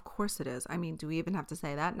 of course it is. I mean, do we even have to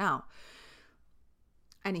say that? No.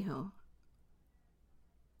 Anywho,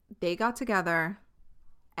 they got together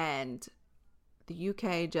and the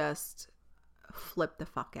UK just flipped the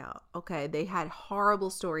fuck out. Okay. They had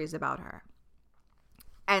horrible stories about her.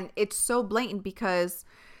 And it's so blatant because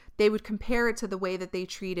they would compare it to the way that they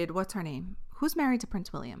treated, what's her name? Who's married to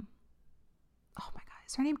Prince William? Oh my God.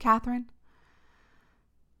 Is her name Catherine?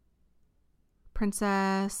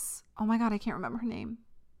 Princess. Oh my God. I can't remember her name.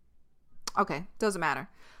 Okay. Doesn't matter.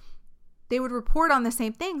 They would report on the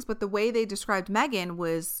same things, but the way they described Meghan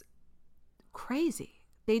was crazy.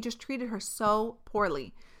 They just treated her so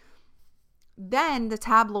poorly. Then the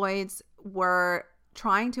tabloids were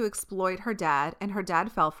trying to exploit her dad, and her dad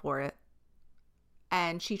fell for it.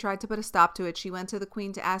 And she tried to put a stop to it. She went to the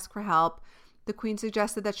Queen to ask for help. The Queen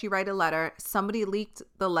suggested that she write a letter. Somebody leaked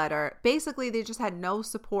the letter. Basically, they just had no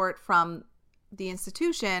support from the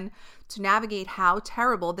institution to navigate how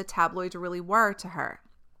terrible the tabloids really were to her.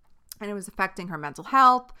 And it was affecting her mental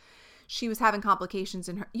health. She was having complications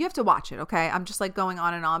in her. You have to watch it, okay? I'm just like going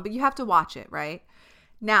on and on, but you have to watch it, right?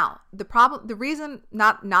 Now, the reason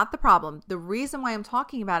why I'm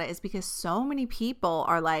talking about it is because so many people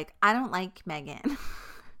are like, I don't like Meghan.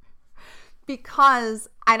 Because,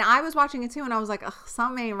 and I was watching it too, and I was like, ugh,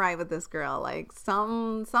 something ain't right with this girl. Like,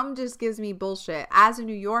 some just gives me bullshit. As a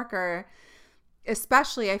New Yorker,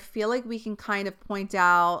 especially, I feel like we can kind of point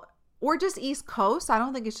out, or just East Coast. I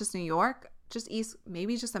don't think it's just New York, just East,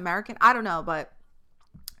 maybe just American. I don't know, but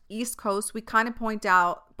East Coast, we kind of point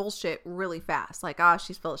out bullshit really fast. Like,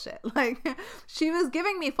 she's full of shit. Like, she was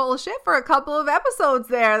giving me full of shit for a couple of episodes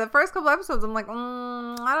there. The first couple of episodes, I'm like,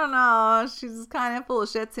 I don't know. She's kind of full of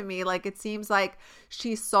shit to me. Like, it seems like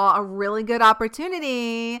she saw a really good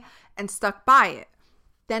opportunity and stuck by it.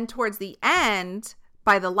 Then towards the end,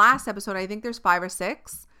 by the last episode, I think there's 5 or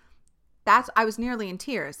 6. I was nearly in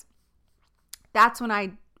tears. That's when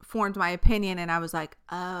I formed my opinion, and I was like,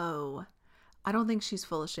 oh, I don't think she's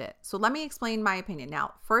full of shit. So let me explain my opinion.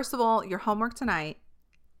 Now, first of all, your homework tonight,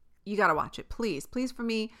 you got to watch it. Please for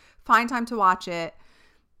me, find time to watch it.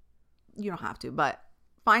 You don't have to, but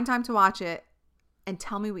find time to watch it and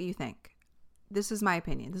tell me what you think. This is my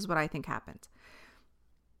opinion. This is what I think happened.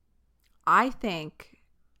 I think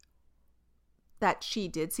that she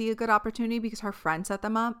did see a good opportunity because her friend set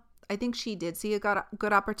them up. I think she did see a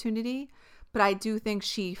good opportunity, but I do think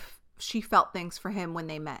she felt things for him when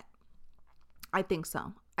they met. I think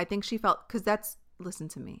so. I think she felt, because listen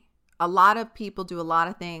to me. A lot of people do a lot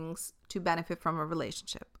of things to benefit from a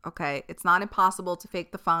relationship, okay? It's not impossible to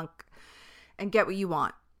fake the funk and get what you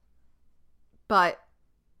want. But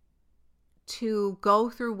to go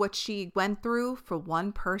through what she went through for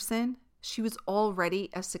one person, she was already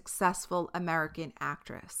a successful American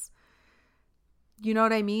actress. You know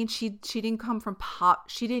what I mean? She didn't come from pop.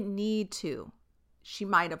 She didn't need to. She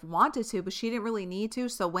might have wanted to, but she didn't really need to.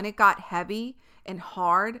 So when it got heavy and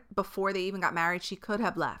hard before they even got married, she could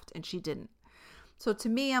have left, and she didn't. So to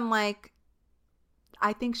me, I'm like,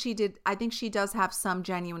 I think she did. I think she does have some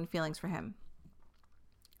genuine feelings for him.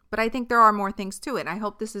 But I think there are more things to it. I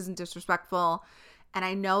hope this isn't disrespectful And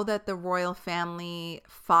I know that the royal family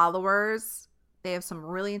followers, they have some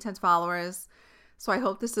really intense followers. So I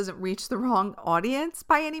hope this doesn't reach the wrong audience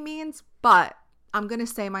by any means. But I'm going to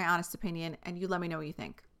say my honest opinion and you let me know what you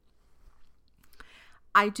think.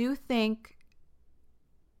 I do think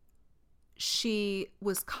she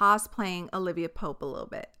was cosplaying Olivia Pope a little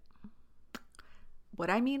bit. What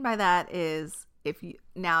I mean by that is,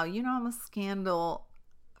 now, I'm a Scandal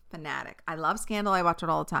fanatic. I love Scandal. I watch it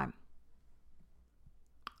all the time.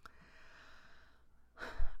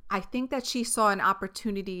 I think that she saw an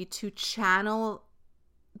opportunity to channel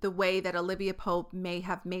the way that Olivia Pope may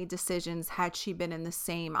have made decisions had she been in the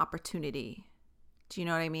same opportunity. Do you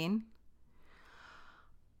know what I mean?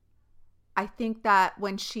 I think that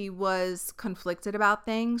when she was conflicted about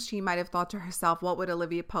things, she might have thought to herself, what would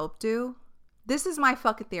Olivia Pope do? This is my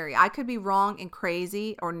fucking theory. I could be wrong and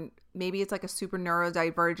crazy, or maybe it's like a super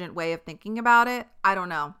neurodivergent way of thinking about it. I don't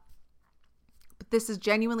know. But this is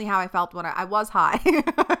genuinely how I felt when I was high.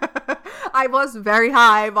 I was very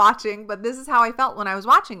high watching, but this is how I felt when I was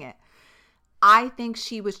watching it. I think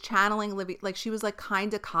she was channeling Olivia, like she was like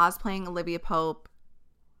kind of cosplaying Olivia Pope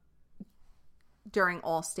during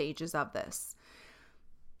all stages of this.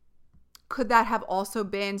 Could that have also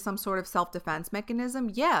been some sort of self-defense mechanism?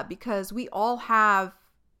 Yeah, because we all have,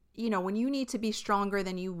 when you need to be stronger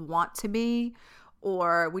than you want to be,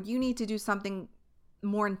 or when you need to do something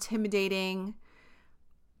more intimidating,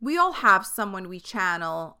 we all have someone we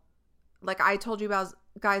channel. Like I told you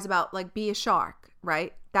about like be a shark,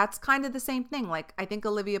 right? That's kind of the same thing. Like I think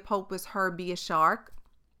Olivia Pope was her be a shark.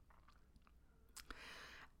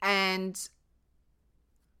 And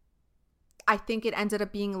I think it ended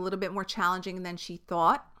up being a little bit more challenging than she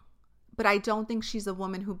thought, but I don't think she's a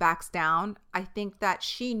woman who backs down. I think that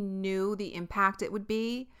she knew the impact it would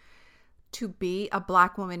be to be a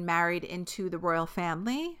Black woman married into the royal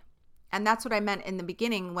family. And that's what I meant in the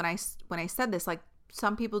beginning when I said this. Like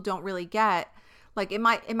some people don't really get, like it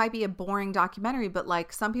might be a boring documentary, but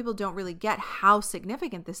like some people don't really get how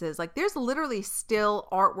significant this is. Like there's literally still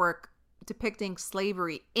artwork depicting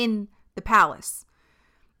slavery in the palace.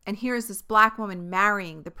 And here's this Black woman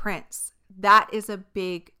marrying the prince. That is a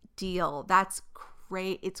big deal. That's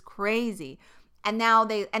it's crazy. And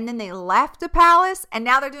then they left the palace and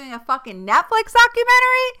now they're doing a fucking Netflix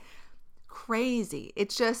documentary. Crazy.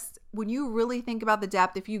 It's just, when you really think about the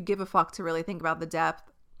depth, if you give a fuck to really think about the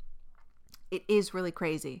depth, it is really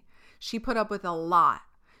crazy. She put up with a lot.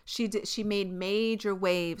 She made major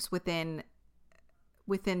waves within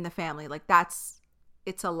the family. Like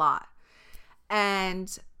it's a lot.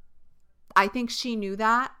 And I think she knew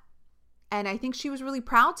that. And I think she was really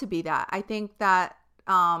proud to be that. I think that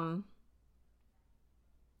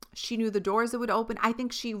she knew the doors that would open. I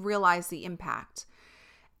think she realized the impact.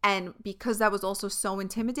 And because that was also so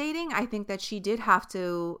intimidating, I think that she did have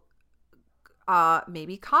to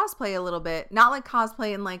maybe cosplay a little bit. Not like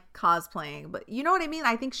cosplay and like cosplaying, but you know what I mean?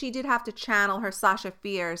 I think she did have to channel her Sasha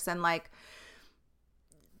Fierce and like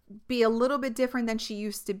be a little bit different than she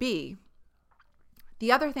used to be.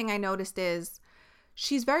 The other thing I noticed is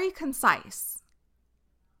she's very concise.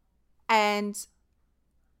 And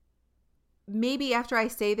maybe after I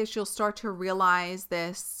say this, you'll start to realize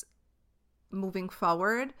this moving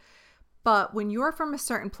forward. But when you're from a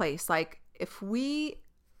certain place, like if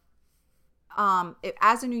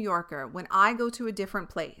as a New Yorker, when I go to a different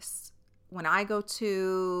place, when I go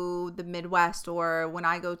to the Midwest or when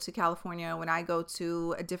I go to California, when I go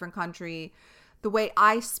to a different country, the way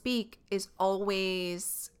I speak is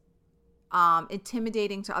always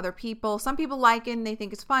intimidating to other people. Some people like it and they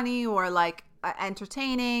think it's funny or like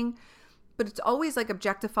entertaining, but it's always like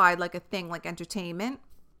objectified like a thing, like entertainment.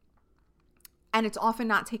 And it's often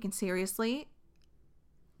not taken seriously.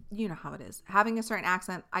 You know how it is. Having a certain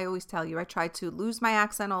accent, I always tell you, I try to lose my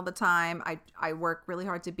accent all the time. I work really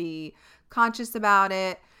hard to be conscious about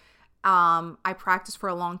it. I practiced for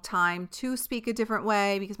a long time to speak a different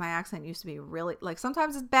way because my accent used to be really, like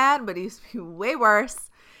sometimes it's bad, but it used to be way worse.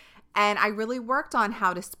 And I really worked on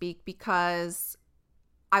how to speak because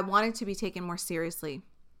I wanted to be taken more seriously.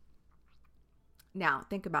 Now,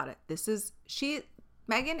 think about it.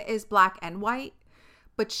 Meghan is Black and white,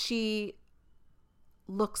 but she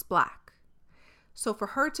looks Black. So for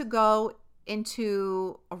her to go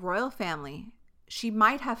into a royal family, she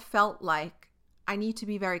might have felt like, I need to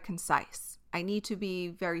be very concise. I need to be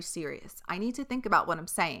very serious. I need to think about what I'm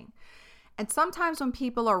saying. And sometimes when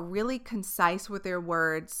people are really concise with their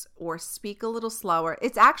words or speak a little slower,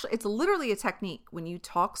 it's literally a technique. When you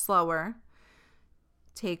talk slower,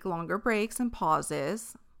 take longer breaks and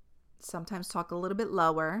pauses, sometimes talk a little bit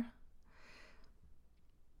lower,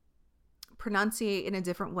 pronunciate in a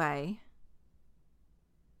different way.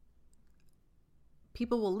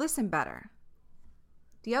 People will listen better.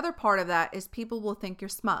 The other part of that is people will think you're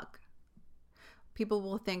smug. People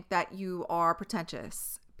will think that you are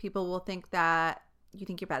pretentious. People will think that you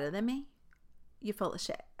think you're better than me. You're full of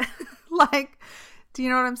shit. Like, do you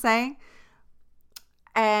know what I'm saying?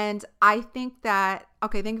 And I think that,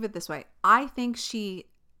 okay, think of it this way. I think she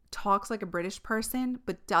talks like a British person,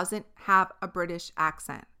 but doesn't have a British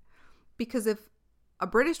accent. Because if a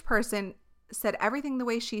British person said everything the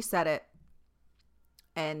way she said it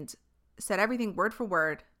and said everything word for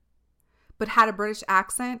word, but had a British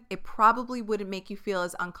accent, it probably wouldn't make you feel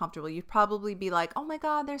as uncomfortable. You'd probably be like, oh my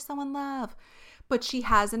God, they're so in love. But she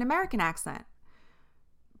has an American accent.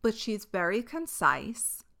 But she's very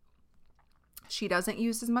concise. She doesn't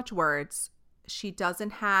use as much words. She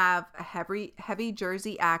doesn't have a heavy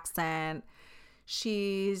Jersey accent.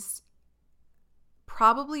 She's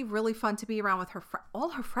probably really fun to be around with her. All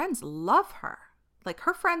her friends love her. Like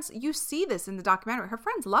her friends, you see this in the documentary. Her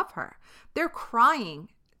friends love her. They're crying,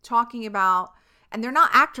 talking about, and they're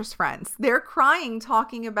not actress friends. They're crying,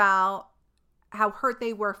 talking about how hurt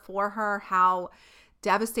they were for her, how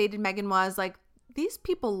devastated Meghan was. Like, these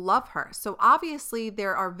people love her. So obviously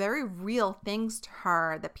there are very real things to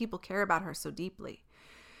her that people care about her so deeply.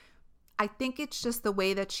 I think it's just the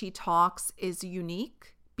way that she talks is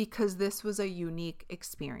unique because this was a unique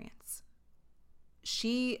experience.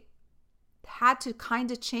 She had to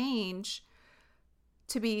kind of change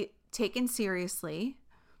to be taken seriously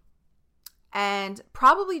and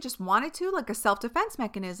probably just wanted to, like a self-defense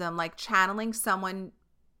mechanism, like channeling someone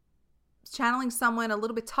a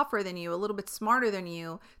little bit tougher than you, a little bit smarter than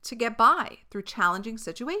you to get by through challenging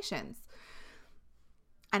situations.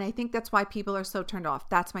 And I think that's why people are so turned off.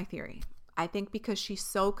 That's my theory. I think because she's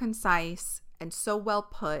so concise and so well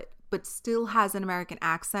put, but still has an American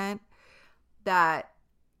accent, that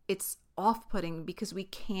it's off-putting because we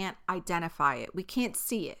can't identify it. We can't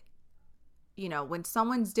see it. You know, when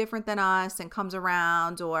someone's different than us and comes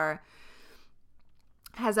around or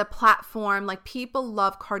has a platform, like people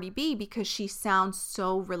love Cardi B because she sounds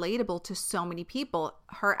so relatable to so many people.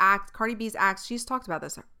 Cardi B's accent, she's talked about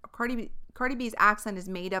this. Cardi B's accent is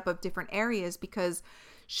made up of different areas because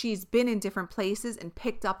she's been in different places and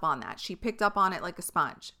picked up on that. She picked up on it like a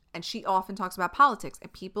sponge. And she often talks about politics,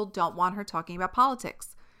 and people don't want her talking about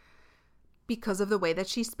politics because of the way that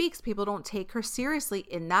she speaks. People don't take her seriously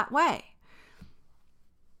in that way.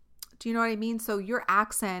 Do you know what I mean? So your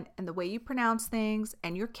accent and the way you pronounce things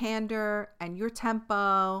and your candor and your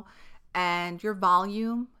tempo and your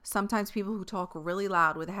volume. Sometimes people who talk really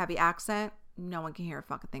loud with a heavy accent, no one can hear a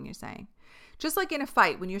fucking thing you're saying. Just like in a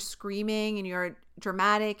fight, when you're screaming and you're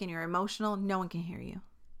dramatic and you're emotional, no one can hear you.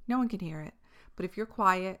 No one can hear it. But if you're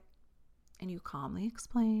quiet and you calmly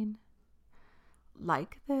explain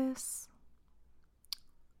like this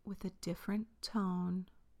with a different tone,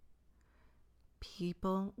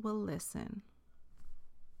 people will listen.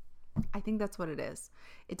 I think that's what it is.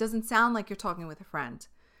 It doesn't sound like you're talking with a friend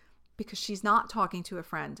because she's not talking to a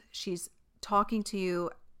friend. She's talking to you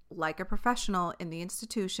like a professional in the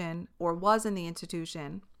institution or was in the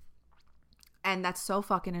institution. And that's so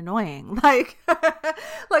fucking annoying. Like,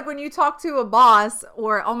 like when you talk to a boss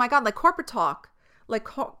or, oh my God, like corporate talk, like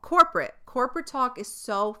corporate talk is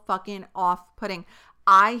so fucking off-putting.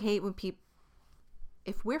 I hate when people,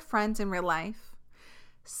 if we're friends in real life,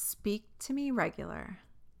 speak to me regular.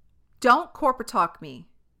 Don't corporate talk me.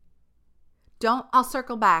 I'll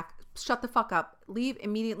circle back. Shut the fuck up. Leave.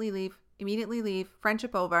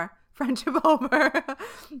 Friendship over.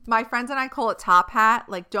 My friends and I call it top hat.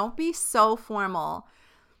 Like, don't be so formal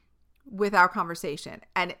with our conversation.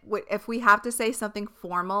 And if we have to say something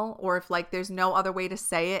formal, or if like there's no other way to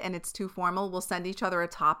say it and it's too formal, we'll send each other a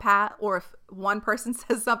top hat. Or if one person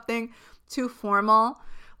says something too formal,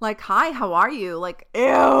 like, hi, how are you? Like,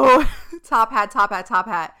 ew, top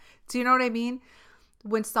hat. Do you know what I mean?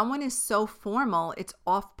 When someone is so formal, it's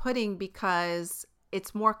off-putting because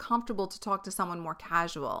it's more comfortable to talk to someone more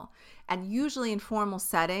casual. And usually in formal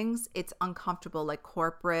settings, it's uncomfortable, like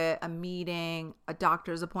corporate, a meeting, a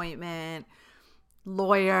doctor's appointment,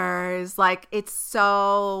 lawyers. Like, it's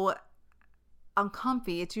so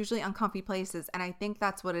uncomfy. It's usually uncomfy places. And I think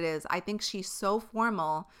that's what it is. I think she's so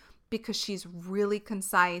formal because she's really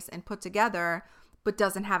concise and put together, but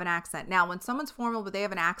doesn't have an accent. Now, when someone's formal, but they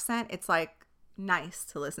have an accent, it's like nice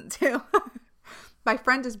to listen to. My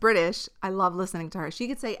friend is British. I love listening to her. She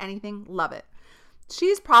could say anything. Love it.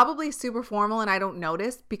 She's probably super formal and I don't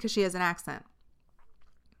notice because she has an accent,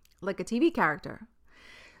 like a TV character.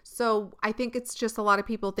 So I think it's just a lot of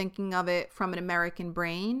people thinking of it from an American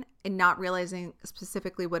brain and not realizing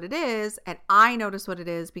specifically what it is. And I notice what it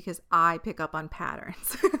is because I pick up on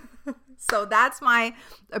patterns. So that's my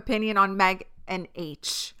opinion on Meg and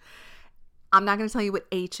H. I'm not going to tell you what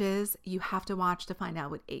H is. You have to watch to find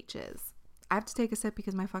out what H is. I have to take a sip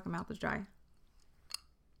because my fucking mouth is dry.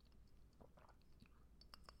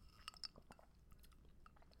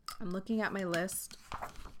 I'm looking at my list.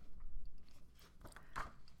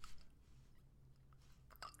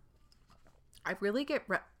 I really get...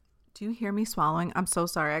 Do you hear me swallowing? I'm so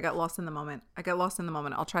sorry. I got lost in the moment.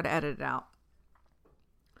 I'll try to edit it out.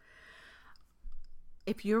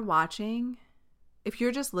 If you're watching, if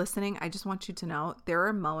you're just listening, I just want you to know there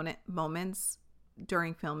are moments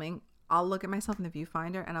during filming. I'll look at myself in the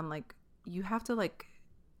viewfinder and I'm like, you have to like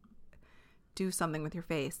do something with your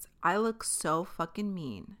face. I look so fucking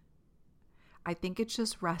mean. I think it's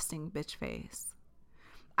just resting bitch face.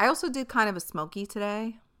 I also did kind of a smoky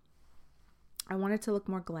today. I wanted to look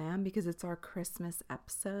more glam because it's our Christmas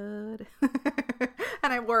episode.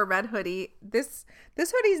 And I wore a red hoodie. This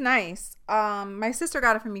hoodie's nice. My sister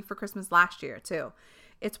got it for me for Christmas last year too.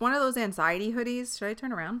 It's one of those anxiety hoodies. Should I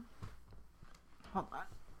turn around? Hold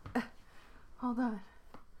on.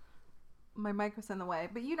 My mic was in the way,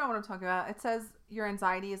 but you know what I'm talking about. It says your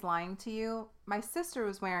anxiety is lying to you. My sister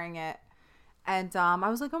was wearing it. And I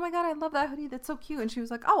was like, oh my God, I love that hoodie. That's so cute. And she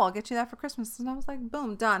was like, oh, I'll get you that for Christmas. And I was like,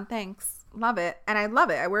 boom, done. Thanks. Love it. And I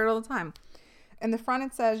love it. I wear it all the time. In the front,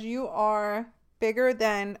 it says, you are bigger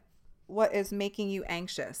than what is making you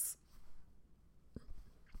anxious.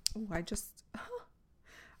 Oh, I'm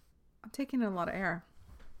taking in a lot of air.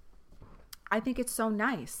 I think it's so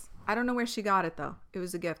nice. I don't know where she got it, though. It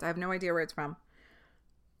was a gift. I have no idea where it's from.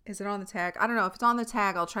 Is it on the tag? I don't know. If it's on the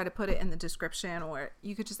tag, I'll try to put it in the description, or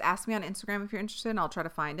you could just ask me on Instagram if you're interested and I'll try to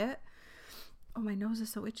find it. Oh, my nose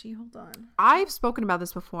is so itchy. Hold on. I've spoken about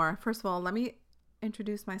this before. First of all, let me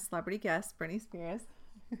introduce my celebrity guest, Britney Spears.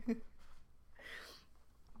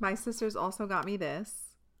 My sisters also got me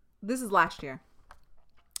this. This is last year.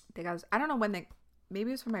 I don't know when maybe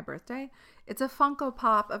it was for my birthday. It's a Funko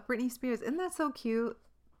Pop of Britney Spears. Isn't that so cute?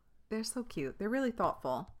 They're so cute. They're really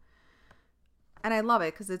thoughtful. And I love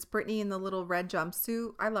it because it's Britney in the little red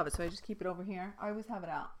jumpsuit. I love it. So I just keep it over here. I always have it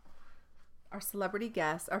out. Our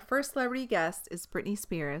first celebrity guest is Britney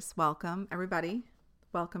Spears. Welcome, everybody.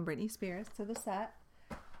 Welcome, Britney Spears, to the set.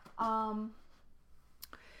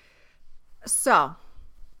 So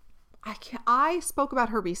I spoke about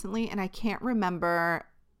her recently and I can't remember.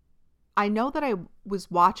 I know that I was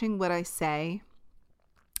watching what I say.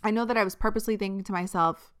 I know that I was purposely thinking to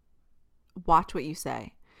myself, watch what you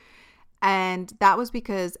say. And that was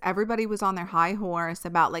because everybody was on their high horse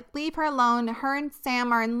about like, leave her alone. Her and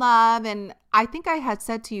Sam are in love. And I think I had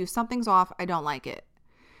said to you, something's off. I don't like it.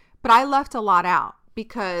 But I left a lot out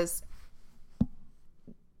because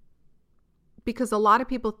a lot of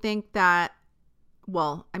people think that,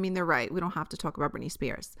 well, I mean, they're right. We don't have to talk about Britney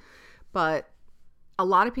Spears. But a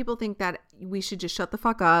lot of people think that we should just shut the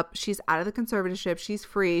fuck up. She's out of the conservatorship. She's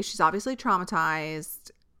free. She's obviously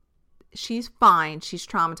traumatized. She's fine. She's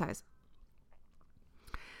traumatized.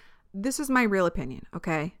 This is my real opinion,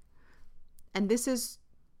 okay? And this is,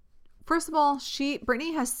 first of all,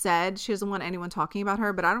 Britney has said she doesn't want anyone talking about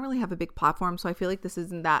her, but I don't really have a big platform, so I feel like this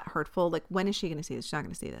isn't that hurtful. Like, when is she going to see this? She's not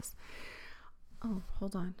going to see this. Oh,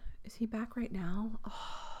 hold on. Is he back right now?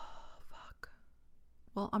 Oh, fuck.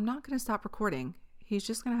 Well, I'm not going to stop recording. He's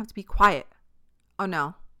just going to have to be quiet. Oh,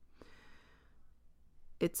 no.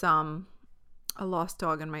 It's a lost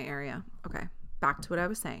dog in my area. Okay, back to what I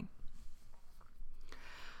was saying.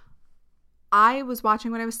 I was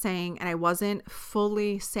watching what I was saying and I wasn't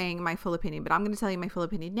fully saying my full opinion, but I'm going to tell you my full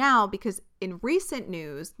opinion now because in recent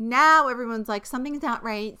news, now everyone's like, something's not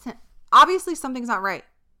right. Obviously, something's not right.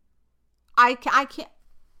 I can't.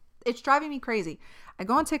 It's driving me crazy. I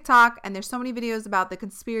go on TikTok and there's so many videos about the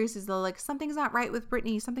conspiracies. They're like, something's not right with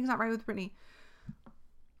Britney. Something's not right with Britney.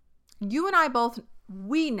 You and I both,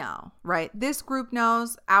 we know, right? This group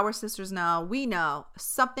knows, our sisters know, we know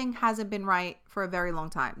something hasn't been right for a very long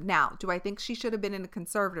time. Now, do I think she should have been in a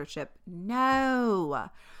conservatorship? No.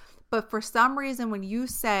 But for some reason, when you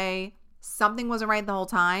say something wasn't right the whole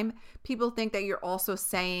time, people think that you're also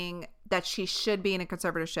saying that she should be in a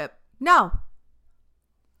conservatorship. No.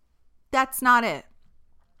 That's not it.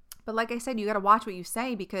 But like I said, you got to watch what you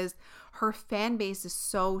say because her fan base is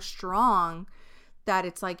so strong that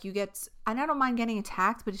it's like you get, and I don't mind getting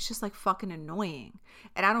attacked, but it's just like fucking annoying.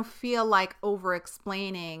 And I don't feel like over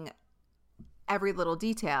explaining every little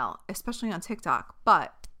detail, especially on TikTok.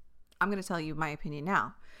 But I'm going to tell you my opinion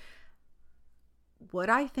now. What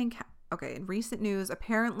I think, okay, in recent news,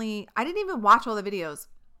 apparently, I didn't even watch all the videos.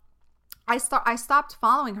 I stopped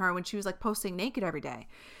following her when she was like posting naked every day.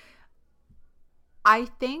 I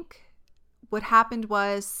think what happened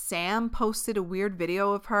was Sam posted a weird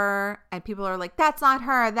video of her and people are like, that's not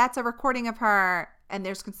her. That's a recording of her. And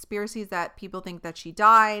there's conspiracies that people think that she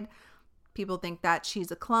died. People think that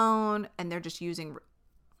she's a clone and they're just using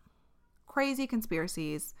crazy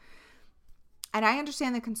conspiracies. And I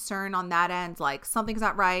understand the concern on that end. Like, something's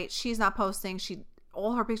not right. She's not posting.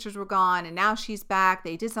 All her pictures were gone and now she's back.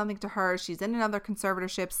 They did something to her. She's in another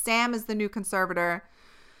conservatorship. Sam is the new conservator.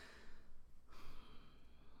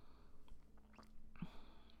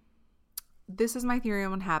 This is my theory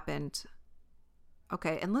on what happened.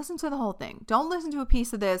 Okay, and listen to the whole thing. Don't listen to a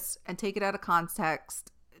piece of this and take it out of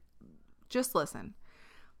context. Just listen.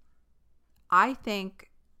 I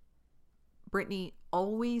think Britney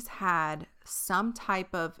always had some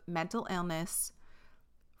type of mental illness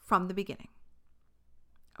from the beginning.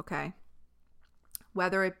 Okay?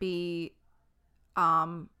 Whether it be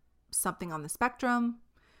something on the spectrum,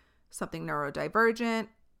 something neurodivergent,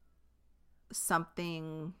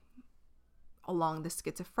 something along the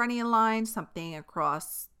schizophrenia line, something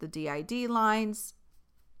across the DID lines,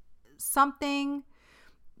 something,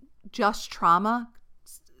 just trauma.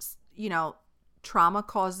 You know, trauma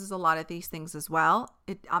causes a lot of these things as well.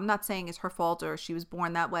 I'm not saying it's her fault or she was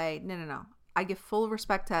born that way. No. I give full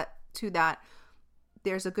respect to that.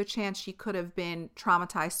 There's a good chance she could have been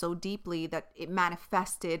traumatized so deeply that it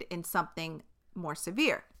manifested in something more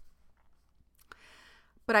severe.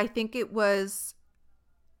 But I think it was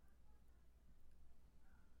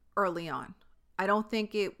early on. I don't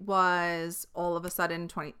think it was all of a sudden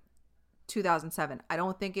 2007. I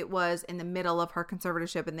don't think it was in the middle of her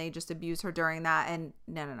conservatorship and they just abused her during that. And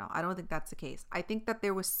no. I don't think that's the case. I think that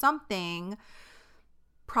there was something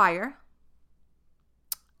prior,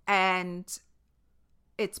 and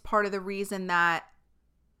it's part of the reason that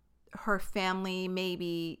her family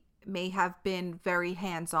may have been very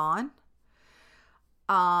hands-on.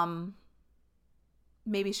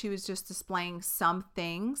 Maybe she was just displaying some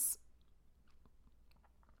things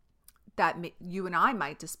that you and I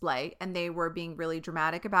might display, and they were being really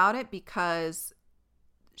dramatic about it because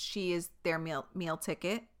she is their meal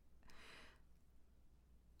ticket.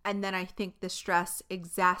 And then I think the stress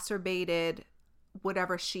exacerbated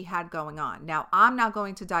whatever she had going on. Now, I'm not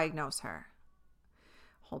going to diagnose her.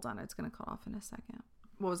 Hold on, it's going to cut off in a second.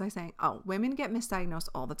 What was I saying? Oh, women get misdiagnosed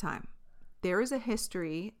all the time. There is a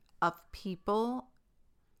history of people.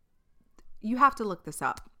 You have to look this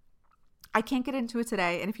up. I can't get into it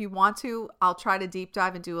today. And if you want to, I'll try to deep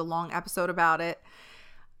dive and do a long episode about it.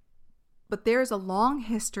 But there's a long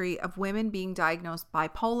history of women being diagnosed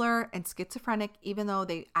bipolar and schizophrenic, even though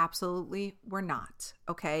they absolutely were not.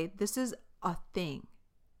 Okay? This is a thing.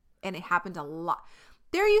 And it happened a lot.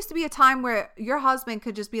 There used to be a time where your husband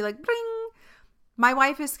could just be like, bring, my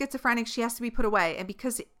wife is schizophrenic. She has to be put away. And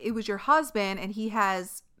because it was your husband and he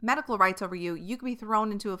has medical rights over you, you could be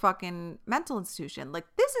thrown into a fucking mental institution. Like,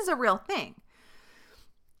 this is a real thing.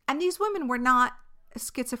 And these women were not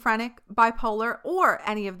schizophrenic, bipolar, or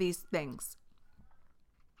any of these things.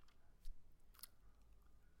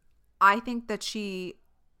 I think that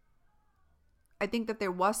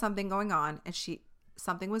there was something going on, and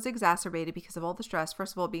something was exacerbated because of all the stress.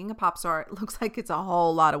 First of all, being a pop star, it looks like it's a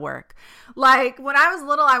whole lot of work. Like, when I was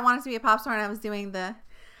little, I wanted to be a pop star and I was doing the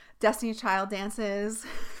Destiny's Child dances.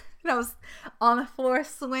 And I was on the floor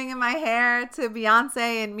swinging my hair to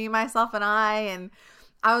Beyonce and Me, Myself, and I. And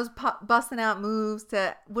I was busting out moves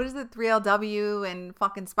to, 3LW and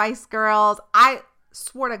fucking Spice Girls. I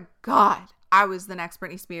swore to God I was the next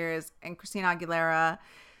Britney Spears and Christina Aguilera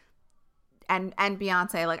and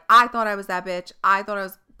Beyonce. Like, I thought I was that bitch. I thought I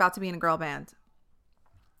was about to be in a girl band.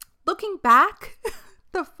 Looking back,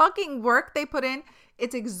 the fucking work they put in,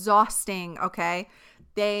 it's exhausting, okay?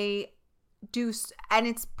 They do, and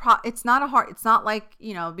it's not like,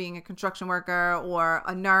 you know, being a construction worker or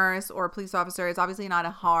a nurse or a police officer. It's obviously not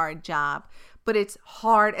a hard job, but it's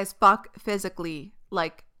hard as fuck physically.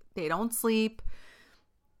 Like, they don't sleep.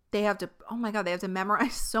 They have to, oh my God, they have to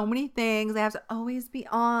memorize so many things. They have to always be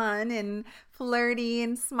on and flirty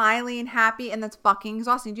and smiley and happy. And that's fucking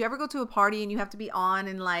exhausting. Do you ever go to a party and you have to be on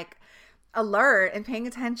and like alert and paying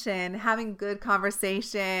attention, having good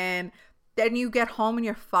conversation? Then you get home and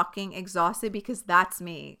you're fucking exhausted, because that's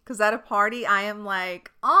me. Because at a party, I am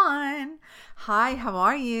like on. Hi, how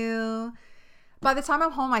are you? By the time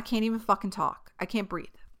I'm home, I can't even fucking talk. I can't breathe.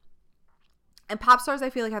 And pop stars, I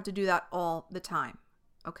feel like, have to do that all the time.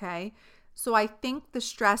 Okay. So I think the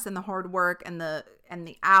stress and the hard work and the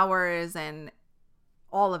hours and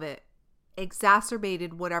all of it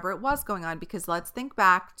exacerbated whatever it was going on, because let's think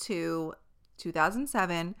back to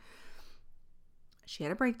 2007. She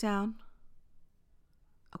had a breakdown.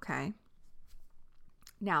 Okay.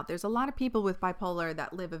 Now, there's a lot of people with bipolar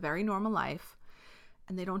that live a very normal life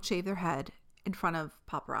and they don't shave their head in front of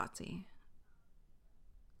paparazzi.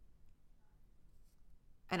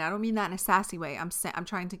 And I don't mean that in a sassy way. I'm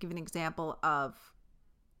trying to give an example of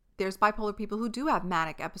there's bipolar people who do have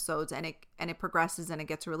manic episodes and it progresses and it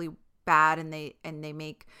gets really bad and they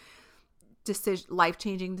make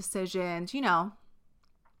life-changing decisions,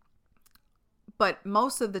 But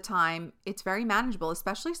most of the time, it's very manageable,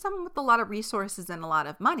 especially someone with a lot of resources and a lot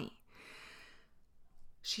of money.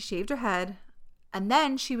 She shaved her head, and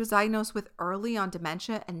then she was diagnosed with early on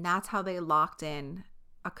dementia, and that's how they locked in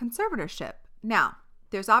a conservatorship. Now,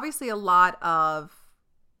 there's obviously a lot of,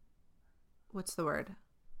 what's the word?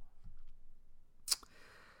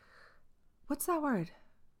 What's that word?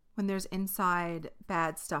 When there's inside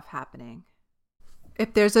bad stuff happening.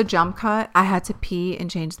 If there's a jump cut, I had to pee and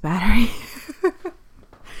change the battery.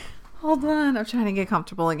 Hold on. I'm trying to get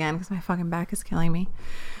comfortable again because my fucking back is killing me.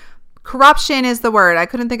 Corruption is the word. I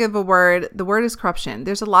couldn't think of a word. The word is corruption.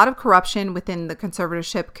 There's a lot of corruption within the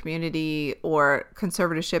conservatorship community or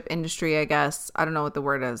conservatorship industry, I guess. I don't know what the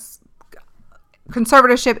word is.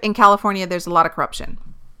 Conservatorship in California, there's a lot of corruption.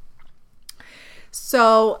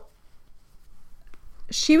 So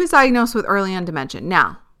she was diagnosed with early on dementia.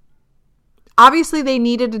 Now, obviously, they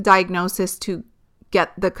needed a diagnosis to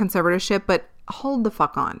get the conservatorship, but hold the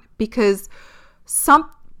fuck on. Because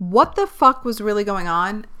what the fuck was really going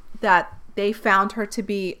on that they found her to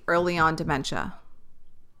be early on dementia?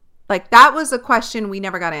 Like, that was a question we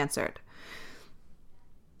never got answered.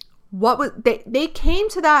 What was they came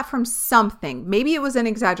to that from something. Maybe it was an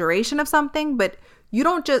exaggeration of something, but you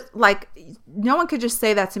don't just, like, no one could just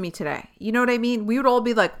say that to me today. You know what I mean? We would all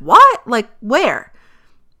be like, what? Like, where?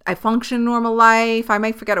 I function normal life. I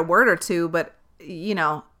might forget a word or two, but,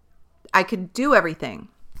 I could do everything.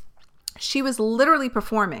 She was literally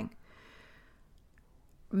performing,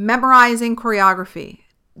 memorizing choreography.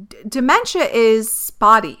 Dementia is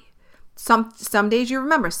spotty. Some days you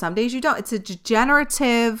remember, some days you don't. It's a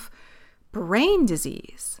degenerative brain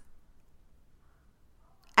disease.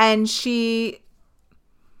 And she,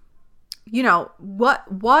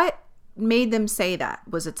 what made them say that?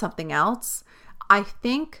 Was it something else? I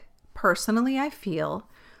think, personally, I feel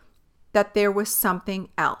that there was something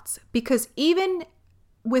else. Because even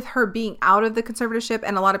with her being out of the conservatorship,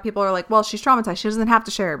 and a lot of people are like, well, she's traumatized. She doesn't have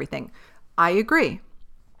to share everything. I agree.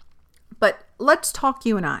 But let's talk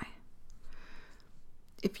you and I.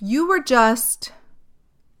 If you were just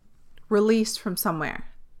released from somewhere,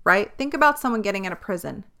 right? Think about someone getting out of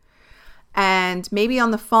prison. And maybe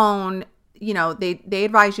on the phone, they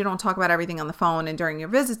advise you don't talk about everything on the phone and during your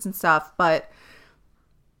visits and stuff, but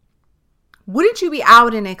wouldn't you be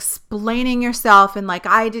out and explaining yourself and like,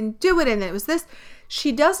 I didn't do it and it was this?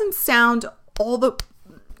 She doesn't sound all the...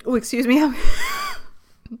 Oh, excuse me.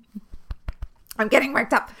 I'm getting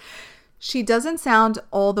worked up. She doesn't sound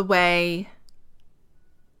all the way...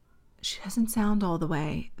 She doesn't sound all the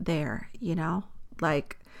way there,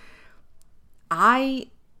 Like, I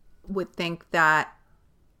would think that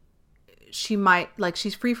she might... Like,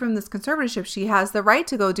 she's free from this conservatorship. She has the right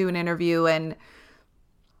to go do an interview and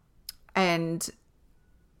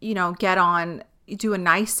get on, do a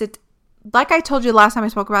nice like I told you last time I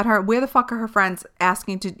spoke about her, where the fuck are her friends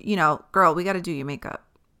asking to, girl, we got to do your makeup.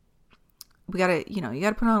 We got to, you got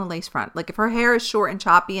to put on a lace front. Like, if her hair is short and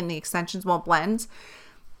choppy and the extensions won't blend,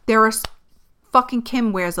 fucking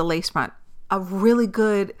Kim wears a lace front. A really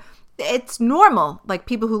good, it's normal. Like,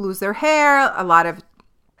 people who lose their hair, a lot of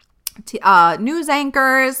news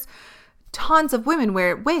anchors, tons of women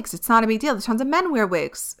wear wigs. It's not a big deal. Tons of men wear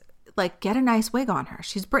wigs. Like, get a nice wig on her.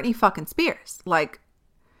 She's Britney fucking Spears. Like,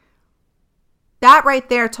 that right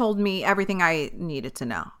there told me everything I needed to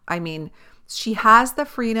know. I mean, she has the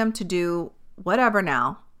freedom to do whatever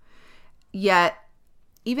now. Yet,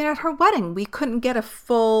 even at her wedding, we couldn't get a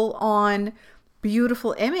full on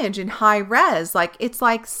beautiful image in high res. Like, it's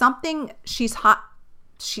like something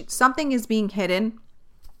something is being hidden.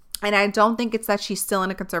 And I don't think it's that she's still in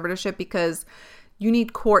a conservatorship, because you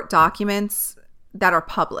need court documents that are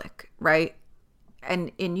public, right?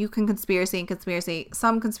 And you can conspiracy.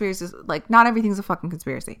 Some conspiracies, like, not everything's a fucking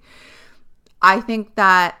conspiracy. I think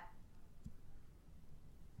that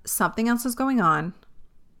something else is going on,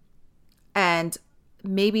 and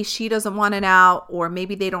maybe she doesn't want it out, or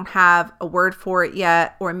maybe they don't have a word for it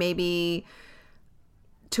yet, or maybe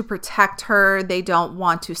to protect her, they don't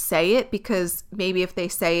want to say it, because maybe if they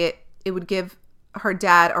say it, it would give her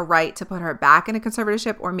dad a right to put her back in a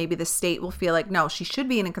conservatorship, or maybe the state will feel like, no, she should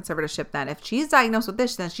be in a conservatorship then. If she's diagnosed with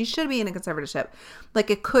this, then she should be in a conservatorship. Like,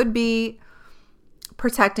 it could be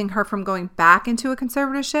protecting her from going back into a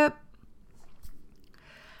conservatorship.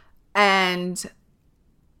 And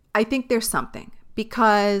I think there's something,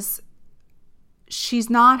 because she's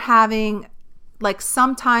not having, like,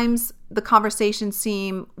 sometimes the conversations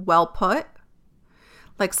seem well put.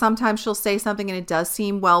 Like, sometimes she'll say something and it does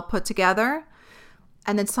seem well put together.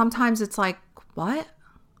 And then sometimes it's like, what?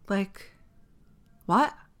 Like,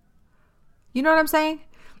 what? You know what I'm saying?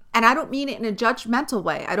 And I don't mean it in a judgmental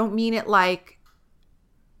way. I don't mean it like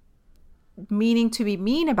meaning to be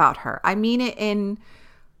mean about her. I mean it in,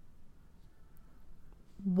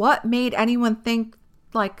 what made anyone think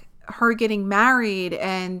like her getting married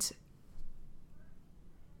and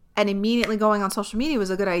immediately going on social media was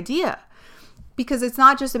a good idea? Because it's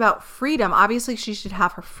not just about freedom. Obviously, she should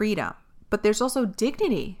have her freedom, but there's also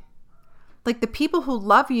dignity. Like, the people who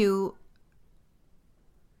love you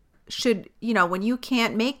should, you know, when you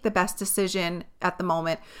can't make the best decision at the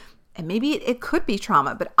moment, and maybe it could be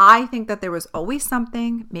trauma, but I think that there was always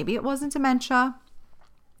something. Maybe it wasn't dementia,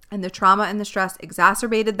 and the trauma and the stress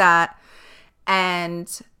exacerbated that. And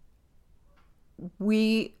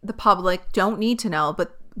we, the public, don't need to know,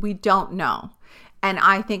 but we don't know. And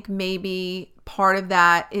I think maybe part of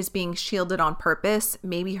that is being shielded on purpose.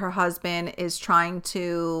 Maybe her husband is trying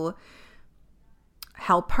to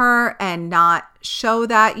help her and not show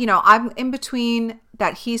that. You know, I'm in between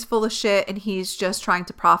that he's full of shit and he's just trying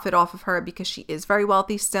to profit off of her because she is very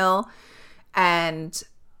wealthy still. And,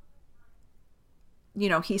 you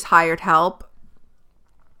know, he's hired help.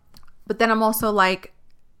 But then I'm also like,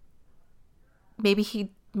 maybe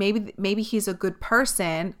he's a good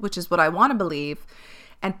person, which is what I want to believe.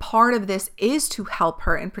 And part of this is to help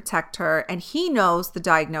her and protect her. And he knows the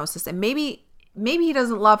diagnosis. And maybe he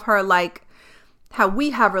doesn't love her like how we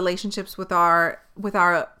have relationships with our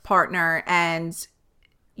partner, and,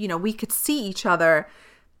 you know, we could see each other.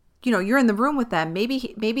 You know, you're in the room with them.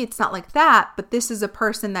 Maybe it's not like that, but this is a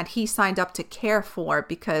person that he signed up to care for,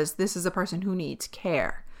 because this is a person who needs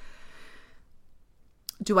care.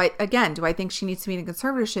 Do I think she needs to be in a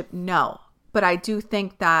conservatorship? No. But I do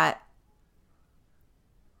think that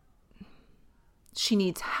she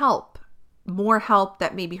needs help. More help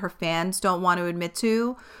that maybe her fans don't want to admit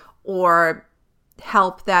to, or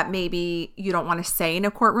help that maybe you don't want to say in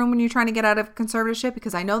a courtroom when you're trying to get out of conservatorship.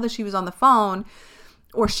 Because I know that she was on the phone,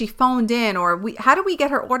 or she phoned in, or how did we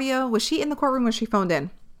get her audio? Was she in the courtroom when she phoned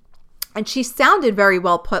in? And she sounded very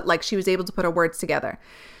well put, like she was able to put her words together.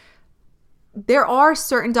 There are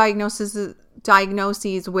certain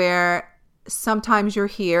diagnoses where sometimes you're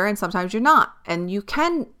here and sometimes you're not, and you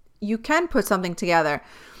can put something together.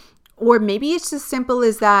 Or maybe it's as simple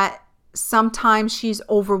as that sometimes she's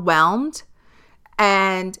overwhelmed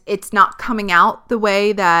and it's not coming out the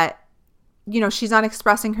way that, you know, she's not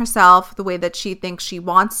expressing herself the way that she thinks she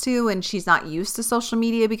wants to, and she's not used to social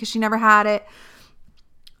media because she never had it.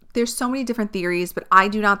 There's so many different theories, but I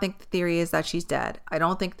do not think the theory is that she's dead. I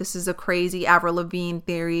don't think this is a crazy Avril Lavigne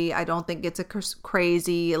theory. I don't think it's a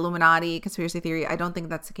crazy Illuminati conspiracy theory. I don't think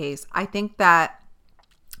that's the case. I think that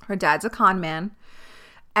her dad's a con man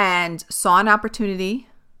and saw an opportunity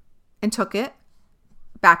and took it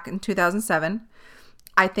back in 2007.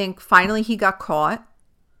 I think finally he got caught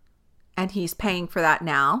and he's paying for that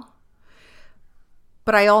now.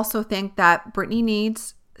 But I also think that Britney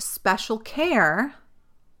needs special care.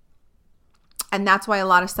 And that's why a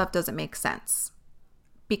lot of stuff doesn't make sense,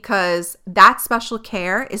 because that special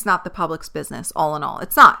care is not the public's business, all in all.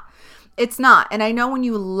 It's not. And I know when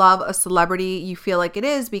you love a celebrity, you feel like it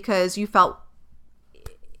is, because you felt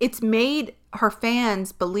it's made her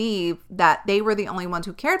fans believe that they were the only ones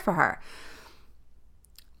who cared for her.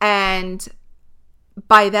 And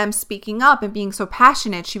by them speaking up and being so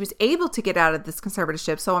passionate, she was able to get out of this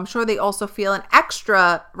conservatorship. So I'm sure they also feel an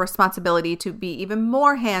extra responsibility to be even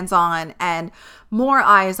more hands-on and more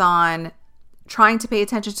eyes on, trying to pay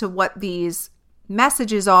attention to what these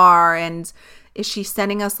messages are, and is she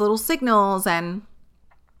sending us little signals, and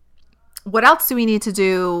what else do we need to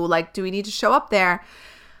do? Like, do we need to show up there?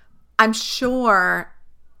 I'm sure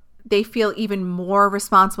they feel even more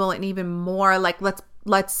responsible and even more like,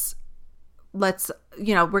 let's,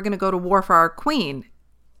 you know, we're going to go to war for our queen.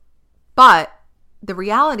 But the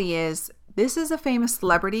reality is, this is a famous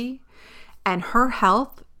celebrity, and her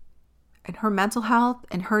health and her mental health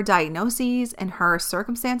and her diagnoses and her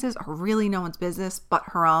circumstances are really no one's business but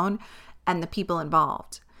her own and the people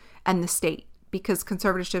involved and the state, because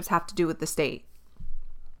conservatorships have to do with the state.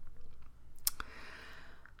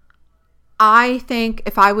 I think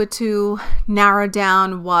if I were to narrow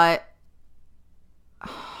down what,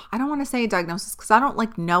 I don't want to say a diagnosis because I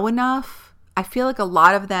don't know enough. I feel like a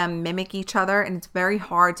lot of them mimic each other and it's very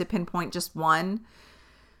hard to pinpoint just one.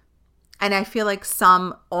 And I feel like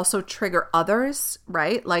some also trigger others,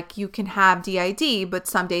 right? Like you can have DID, but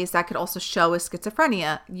some days that could also show as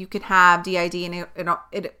schizophrenia. You could have DID and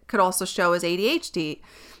it could also show as ADHD.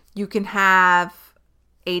 You can have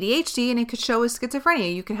ADHD and it could show as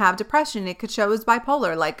schizophrenia. You can have depression. It could show as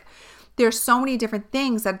bipolar. Like there's so many different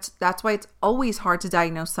things. That's why it's always hard to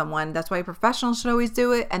diagnose someone. That's why professionals should always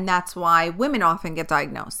do it. And that's why women often get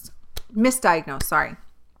misdiagnosed. Sorry.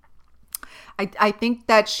 I think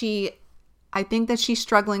that she's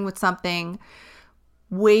struggling with something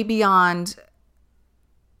way beyond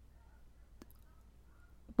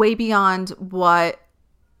what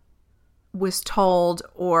was told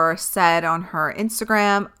or said on her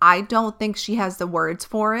Instagram. I don't think she has the words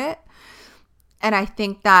for it. And I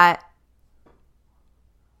think that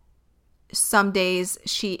some days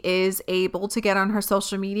she is able to get on her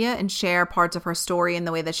social media and share parts of her story in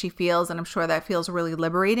the way that she feels. And I'm sure that feels really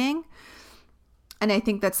liberating. And I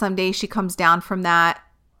think that some days she comes down from that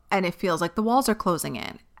and it feels like the walls are closing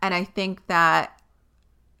in. And I think that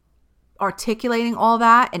articulating all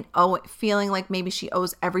that and feeling like maybe she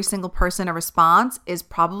owes every single person a response is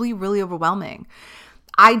probably really overwhelming.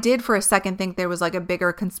 I did for a second think there was like a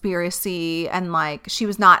bigger conspiracy and like she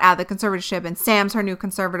was not out of the conservatorship and Sam's her new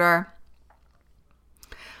conservator.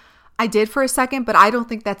 I did for a second, but I don't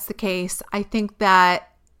think that's the case. I think that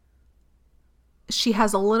she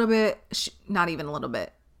has a little bit, not even a little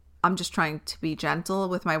bit. I'm just trying to be gentle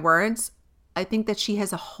with my words. I think that she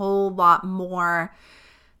has a whole lot more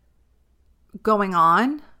going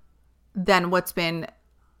on than what's been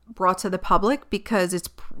brought to the public because it's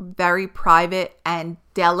very private and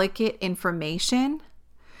delicate information.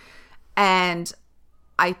 And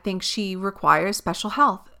I think she requires special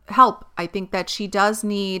help. I think that she does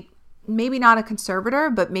need maybe not a conservator,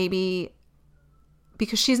 but maybe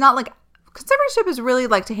because she's not like, conservatorship is really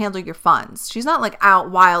like to handle your funds. She's not like out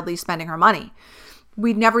wildly spending her money.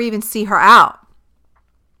 We'd never even see her out.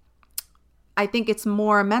 I think it's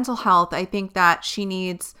more mental health. I think that she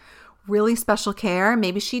needs really special care.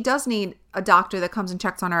 Maybe she does need a doctor that comes and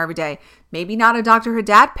checks on her every day. Maybe not a doctor her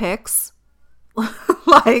dad picks.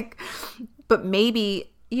 But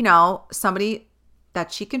maybe, somebody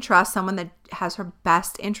that she can trust, someone that has her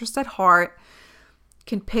best interest at heart,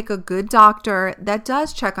 can pick a good doctor that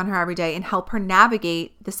does check on her every day and help her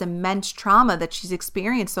navigate this immense trauma that she's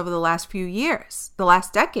experienced over the last few years, the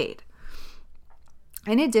last decade.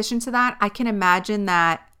 In addition to that, I can imagine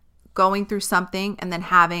that going through something and then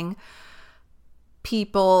having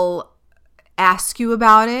people ask you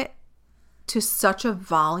about it to such a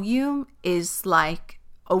volume is like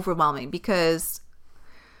overwhelming because,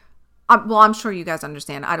 I'm sure you guys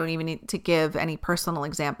understand. I don't even need to give any personal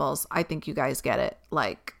examples. I think you guys get it.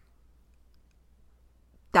 Like,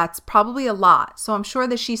 that's probably a lot. So I'm sure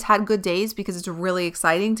that she's had good days because it's really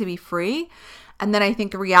exciting to be free. And then I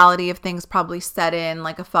think the reality of things probably set in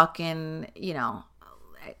like a fucking,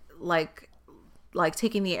 like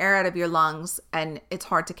taking the air out of your lungs and it's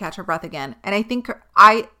hard to catch her breath again. And I think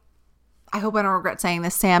I hope I don't regret saying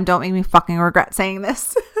this, Sam. Don't make me fucking regret saying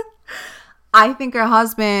this. I think her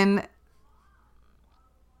husband,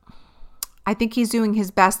 I think he's doing his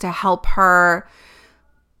best to help her.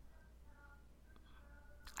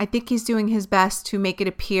 I think he's doing his best to make it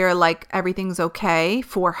appear like everything's okay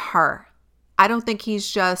for her. I don't think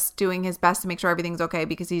he's just doing his best to make sure everything's okay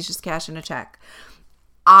because he's just cashing a check.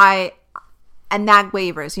 And that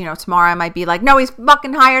wavers, tomorrow I might be like, no, he's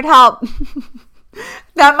fucking hired help.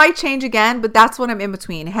 That might change again, but that's what I'm in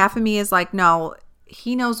between. Half of me is like, no,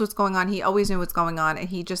 he knows what's going on. He always knew what's going on and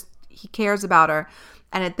he cares about her.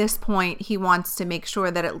 And at this point, he wants to make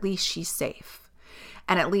sure that at least she's safe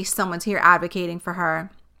and at least someone's here advocating for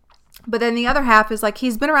her. But then the other half is like,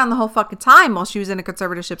 he's been around the whole fucking time while she was in a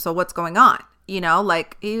conservatorship. So what's going on?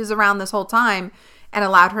 Like he was around this whole time and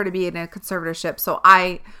allowed her to be in a conservatorship. So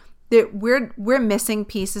we're missing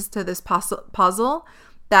pieces to this puzzle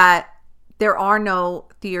that there are no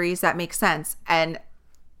theories that make sense. And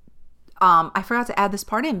I forgot to add this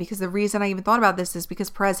part in because the reason I even thought about this is because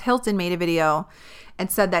Perez Hilton made a video and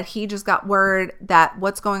said that he just got word that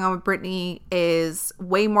what's going on with Britney is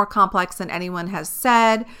way more complex than anyone has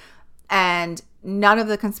said. And none of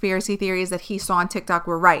the conspiracy theories that he saw on TikTok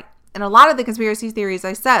were right. And a lot of the conspiracy theories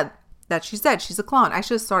she said she's a clone. I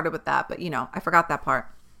should have started with that, but I forgot that part.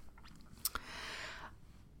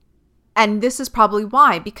 And this is probably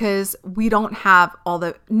why, because we don't have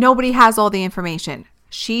nobody has all the information.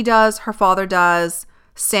 She does, her father does,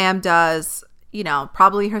 Sam does,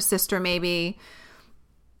 probably her sister maybe.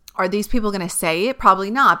 Are these people going to say it?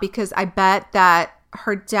 Probably not, because I bet that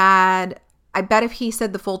her dad, if he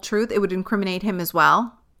said the full truth, it would incriminate him as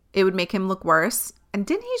well. It would make him look worse. And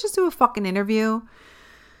didn't he just do a fucking interview?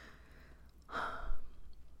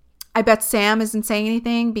 I bet Sam isn't saying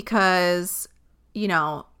anything because, you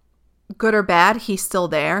know, good or bad, he's still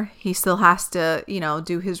there. He still has to, you know,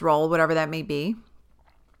 do his role, whatever that may be.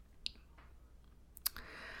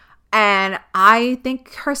 And I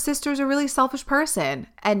think her sister's a really selfish person.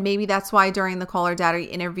 And maybe that's why during the Call Her Daddy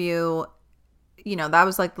interview, you know, that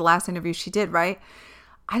was like the last interview she did, right?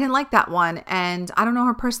 I didn't like that one. And I don't know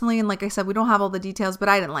her personally. And like I said, we don't have all the details, but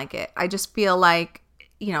I didn't like it. I just feel like,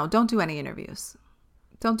 you know, don't do any interviews.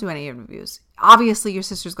 Don't do any interviews. Obviously, your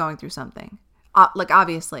sister's going through something. Like,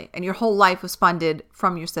 obviously. And your whole life was funded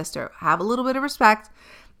from your sister. Have a little bit of respect.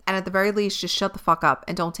 And at the very least, just shut the fuck up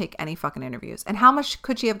and don't take any fucking interviews. And how much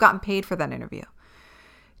could she have gotten paid for that interview?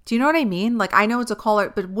 Do you know what I mean? Like, I know it's a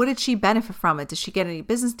caller, but what did she benefit from it? Did she get any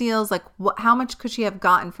business deals? Like, how much could she have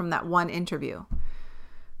gotten from that one interview?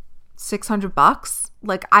 $600?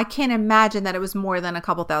 Like, I can't imagine that it was more than a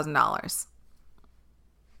couple $1,000s.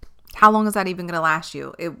 How long is that even going to last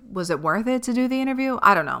you? Was it worth it to do the interview?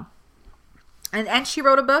 I don't know. And she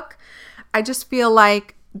wrote a book. I just feel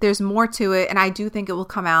like there's more to it. And I do think it will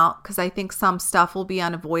come out because I think some stuff will be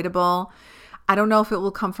unavoidable. I don't know if it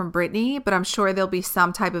will come from Britney, but I'm sure there'll be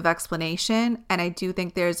some type of explanation. And I do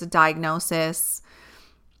think there's a diagnosis.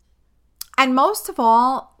 And most of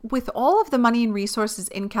all, with all of the money and resources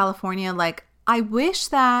in California, like, I wish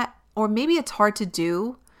that, or maybe it's hard to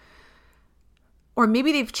do, or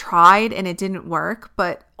maybe they've tried and it didn't work,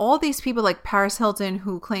 but all these people like Paris Hilton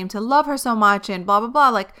who claim to love her so much and blah, blah, blah,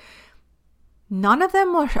 like, none of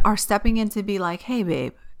them are stepping in to be like, hey,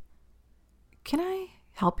 babe, can I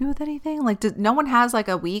help you with anything? Like, no one has like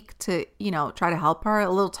a week to, you know, try to help her, a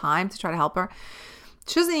little time to try to help her.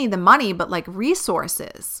 She doesn't need the money, but like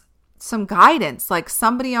resources, some guidance, like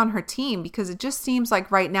somebody on her team, because it just seems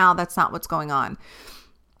like right now that's not what's going on.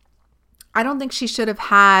 I don't think she should have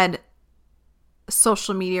had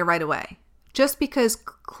social media right away, just because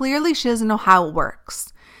clearly she doesn't know how it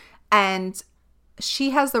works. And she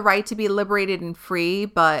has the right to be liberated and free,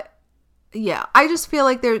 but yeah, I just feel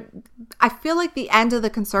like I feel like the end of the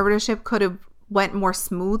conservatorship could have went more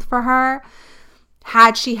smooth for her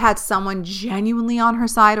had she had someone genuinely on her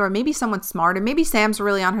side, or maybe someone smarter. Maybe Sam's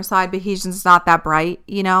really on her side, but he's just not that bright,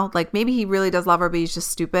 you know? Like, maybe he really does love her, but he's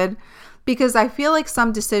just stupid. Because I feel like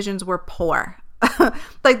some decisions were poor.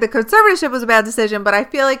 Like, the conservatorship was a bad decision, but I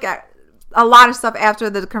feel like a lot of stuff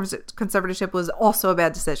after the conservatorship was also a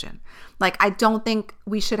bad decision. Like, I don't think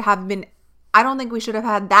we should have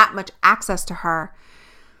had that much access to her,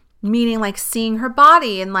 meaning like seeing her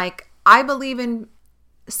body. And like, I believe in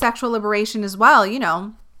sexual liberation as well. You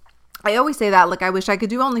know, I always say that, like, I wish I could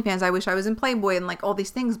do OnlyFans. I wish I was in Playboy and like all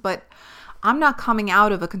these things, but I'm not coming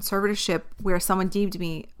out of a conservatorship where someone deemed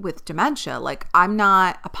me with dementia. Like, I'm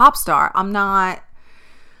not a pop star. I'm not,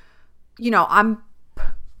 you know, I'm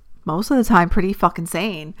most of the time pretty fucking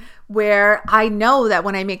sane, where I know that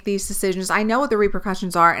when I make these decisions, I know what the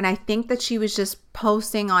repercussions are. And I think that she was just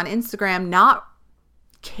posting on Instagram, not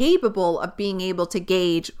capable of being able to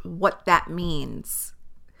gauge what that means.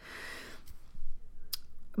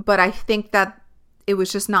 But I think that it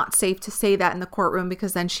was just not safe to say that in the courtroom,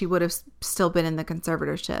 because then she would have still been in the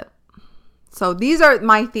conservatorship. So these are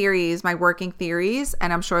my theories, my working theories,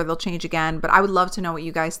 and I'm sure they'll change again, but I would love to know what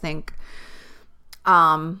you guys think.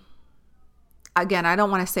 Again, I don't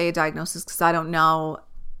want to say a diagnosis because I don't know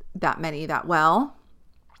that many that well,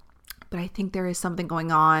 but I think there is something going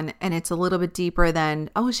on, and it's a little bit deeper than,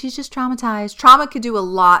 oh, she's just traumatized. Trauma could do a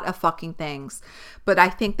lot of fucking things, but I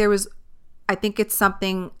think it's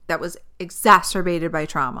something that was exacerbated by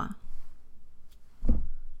trauma.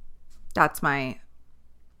 That's my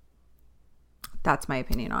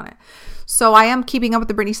opinion on it. So I am keeping up with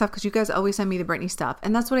the Britney stuff because you guys always send me the Britney stuff.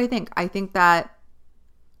 And that's what I think. I think that,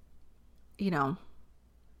 you know,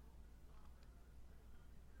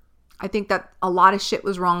 I think that a lot of shit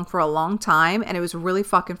was wrong for a long time. And it was really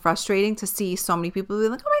fucking frustrating to see so many people be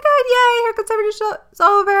like, oh my God, yay, her conservatorship's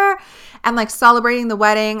over. And like celebrating the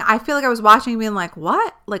wedding. I feel like I was watching being like,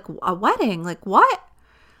 what? Like a wedding? Like what?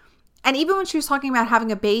 And even when she was talking about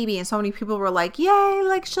having a baby and so many people were like, yay,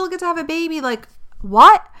 like she'll get to have a baby. Like,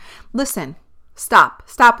 what? Listen, stop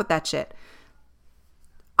with that shit.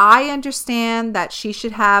 I understand that she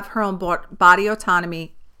should have her own body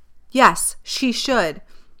autonomy. Yes, she should.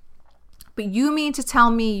 But you mean to tell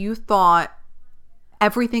me you thought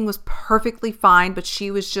everything was perfectly fine, but she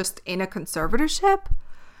was just in a conservatorship?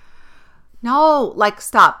 No, like,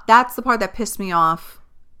 stop. That's the part that pissed me off,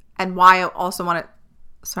 and why I also wanted...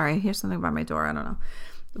 Sorry, here's something by my door. I don't know.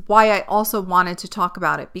 Why I also wanted to talk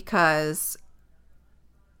about it, because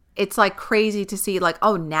it's like crazy to see like,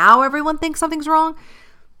 oh, now everyone thinks something's wrong.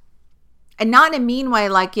 And not in a mean way,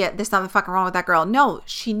 like, yeah, there's nothing fucking wrong with that girl. No,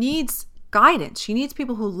 she needs guidance. She needs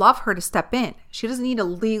people who love her to step in. She doesn't need a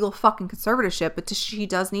legal fucking conservatorship, but she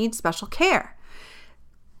does need special care.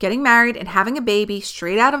 Getting married and having a baby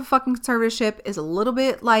straight out of a fucking conservatorship is a little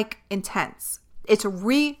bit like intense. It's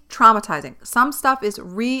re-traumatizing. Some stuff is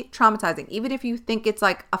re-traumatizing. Even if you think it's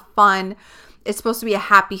like a fun, it's supposed to be a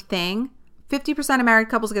happy thing. 50% of married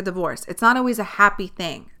couples get divorced. It's not always a happy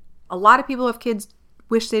thing. A lot of people have kids,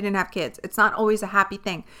 wish they didn't have kids. It's not always a happy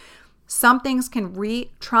thing. Some things can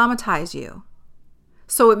re-traumatize you.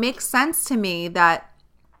 So it makes sense to me that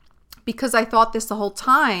because I thought this the whole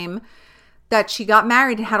time, that she got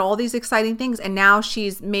married and had all these exciting things, and now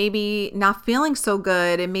she's maybe not feeling so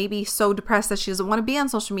good and maybe so depressed that she doesn't want to be on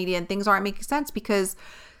social media and things aren't making sense, because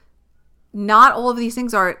not all of these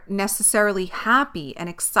things are necessarily happy and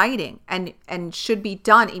exciting and should be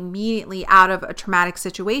done immediately out of a traumatic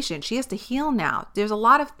situation. She has to heal now. There's a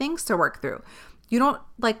lot of things to work through. You don't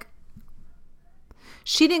like,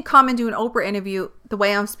 she didn't come and do an Oprah interview the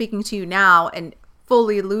way I'm speaking to you now and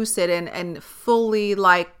fully lucid and fully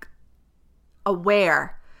like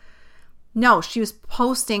aware. No, she was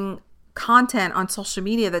posting content on social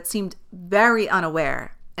media that seemed very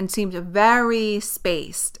unaware and seemed very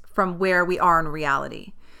spaced from where we are in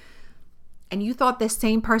reality. And you thought this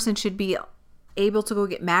same person should be able to go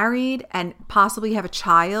get married and possibly have a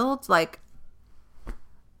child? Like,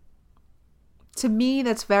 to me,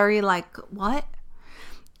 that's very like, what?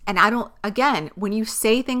 And I don't, again, when you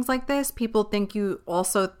say things like this, people think you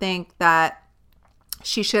also think that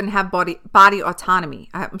she shouldn't have body autonomy.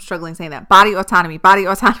 I'm struggling saying that. Body autonomy.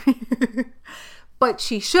 But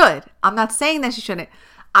she should. I'm not saying that she shouldn't.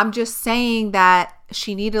 I'm just saying that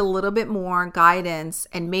she needed a little bit more guidance,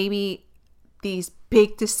 and maybe these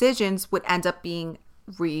big decisions would end up being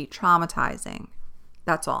re-traumatizing.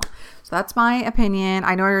 That's all. So that's my opinion.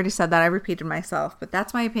 I know I already said that. I repeated myself, but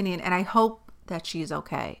that's my opinion. And I hope that she's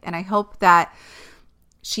okay. And I hope that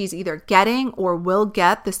she's either getting or will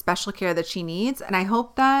get the special care that she needs. And I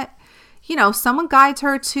hope that, you know, someone guides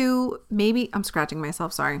her to maybe, I'm scratching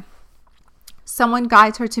myself, sorry. Someone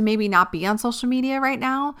guides her to maybe not be on social media right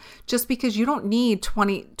now, just because you don't need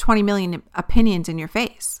 20 million opinions in your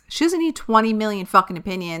face. She doesn't need 20 million fucking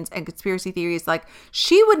opinions and conspiracy theories. Like,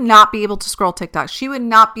 she would not be able to scroll TikTok. She would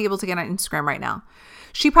not be able to get on Instagram right now.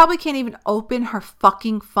 She probably can't even open her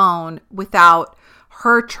fucking phone without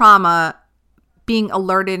her trauma being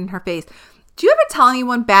alerted in her face. Do you ever tell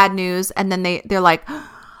anyone bad news and then they're like,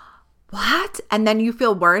 what? And then you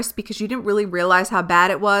feel worse because you didn't really realize how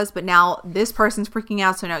bad it was, but now this person's freaking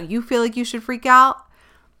out, so now you feel like you should freak out?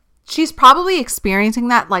 She's probably experiencing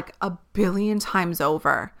that like a billion times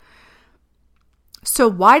over. So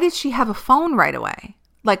why did she have a phone right away?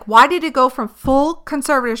 Like, why did it go from full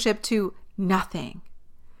conservatorship to nothing?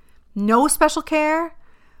 No special care?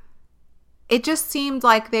 It just seemed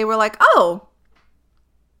like they were like, oh,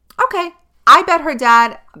 okay. I bet her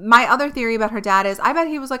dad, my other theory about her dad is, I bet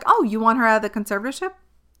he was like, oh, you want her out of the conservatorship?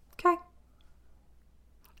 Okay.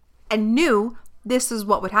 And knew this is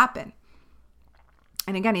what would happen.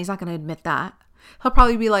 And again, he's not going to admit that. He'll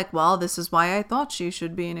probably be like, well, this is why I thought she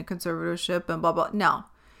should be in a conservatorship and blah, blah. No.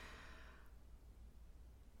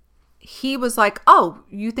 He was like, oh,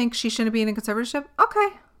 you think she shouldn't be in a conservatorship?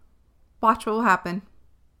 Okay. Watch what will happen.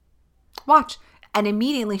 Watch. And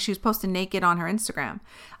immediately she was posted naked on her Instagram.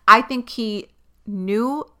 I think he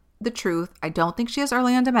knew the truth. I don't think she has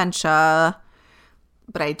early on dementia,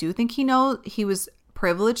 but I do think he was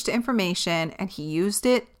privileged to information and he used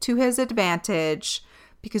it to his advantage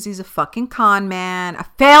because he's a fucking con man, a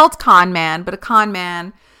failed con man, but a con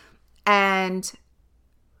man. And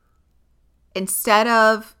instead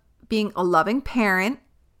of being a loving parent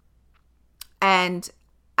and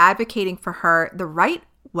advocating for her the right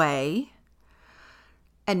way,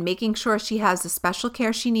 and making sure she has the special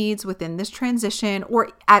care she needs within this transition or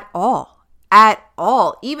at all.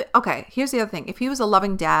 Even, okay, here's the other thing. If he was a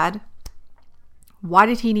loving dad, why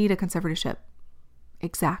did he need a conservatorship?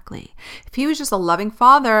 Exactly. If he was just a loving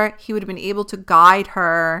father, he would have been able to guide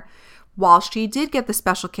her while she did get the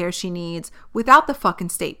special care she needs without the fucking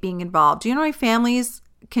state being involved. Do you know how many families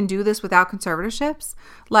can do this without conservatorships?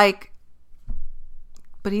 Like,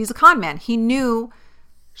 but he's a con man. He knew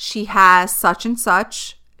she has such and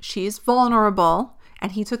such, she's vulnerable,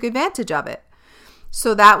 and he took advantage of it.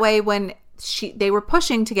 So that way when they were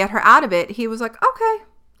pushing to get her out of it, he was like, okay,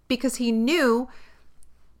 because he knew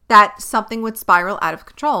that something would spiral out of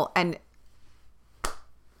control, and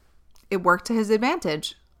it worked to his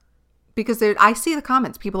advantage. Because I see the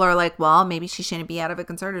comments. People are like, well, maybe she shouldn't be out of a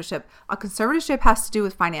conservatorship. A conservatorship has to do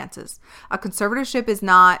with finances. A conservatorship is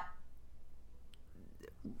not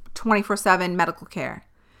 24/7 medical care.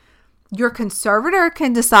 Your conservator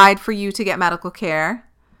can decide for you to get medical care,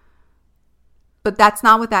 but that's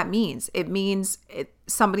not what that means. It means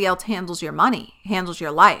somebody else handles your money, handles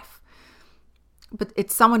your life. But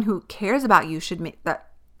it's someone who cares about you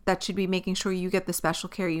that should be making sure you get the special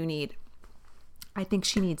care you need. I think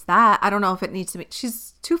she needs that. I don't know if it needs to be.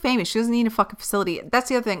 She's too famous. She doesn't need a fucking facility. That's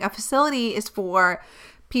the other thing. A facility is for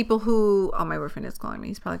people who, oh, my boyfriend is calling me.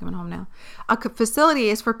 He's probably coming home now. A facility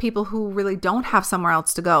is for people who really don't have somewhere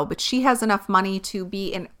else to go, but she has enough money to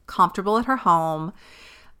be comfortable at her home,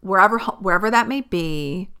 wherever that may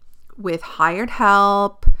be, with hired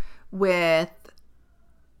help, with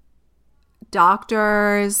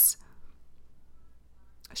doctors.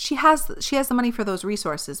 She has the money for those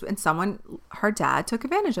resources, and her dad took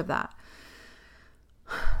advantage of that.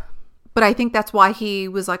 But I think that's why he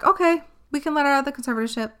was like, okay, we can let her out of the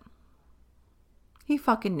conservatorship. He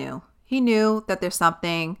fucking knew. He knew that there's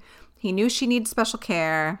something. He knew she needs special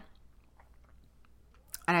care.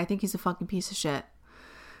 And I think he's a fucking piece of shit.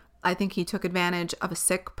 I think he took advantage of a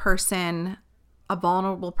sick person, a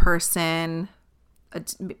vulnerable person,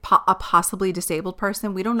 a possibly disabled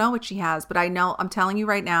person. We don't know what she has, but I'm telling you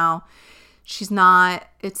right now, it's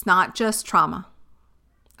not just trauma.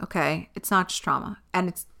 Okay? It's not just trauma.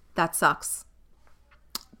 And that sucks.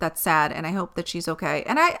 That's sad. And I hope that she's okay.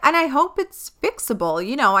 And I hope it's fixable.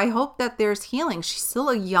 You know, I hope that there's healing. She's still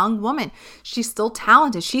a young woman. She's still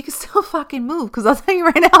talented. She can still fucking move. Because I'll tell you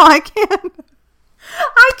right now, I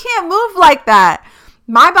can't move like that.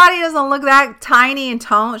 My body doesn't look that tiny and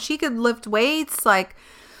toned. She could lift weights. Like,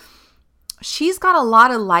 she's got a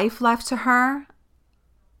lot of life left to her.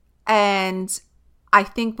 And I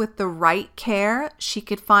think with the right care, she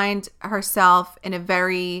could find herself in a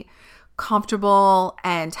very comfortable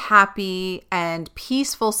and happy and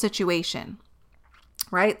peaceful situation.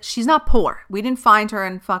 Right? She's not poor. We didn't find her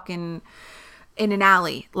in an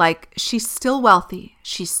alley. Like, she's still wealthy.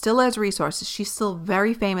 She still has resources. She's still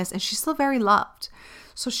very famous, and she's still very loved.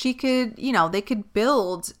 So she could, they could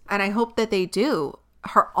build, and I hope that they do,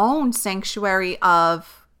 her own sanctuary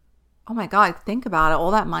of, oh my God, think about it.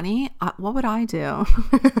 All that money. What would I do?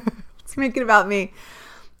 Let's make it about me.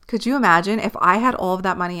 Could you imagine if I had all of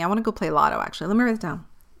that money? I want to go play lotto, actually. Let me write it down.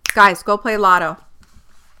 Guys, go play lotto.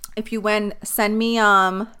 If you win, send me,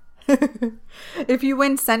 if you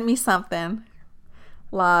win, send me something.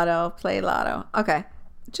 Lotto, play lotto. Okay.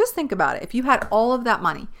 Just think about it. If you had all of that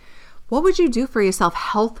money, what would you do for yourself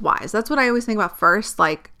health-wise? That's what I always think about first.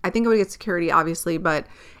 Like, I think I would get security, obviously, but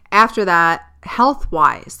after that,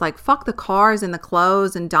 health-wise, like, fuck the cars and the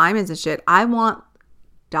clothes and diamonds and shit. I want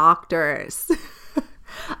doctors.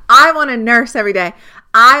 I want a nurse every day.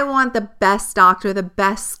 I want the best doctor, the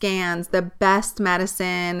best scans, the best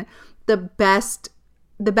medicine, the best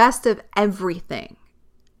of everything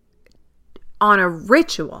on a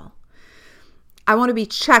ritual. I want to be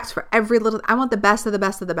checked for every little. I want the best of the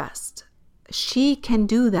best of the best. She can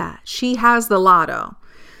do that. She has the lotto.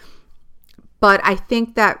 But I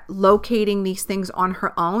think that locating these things on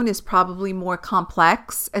her own is probably more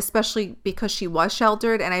complex, especially because she was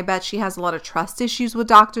sheltered. And I bet she has a lot of trust issues with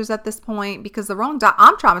doctors at this point because I'm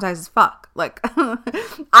traumatized as fuck. Like,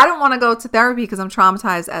 I don't want to go to therapy because I'm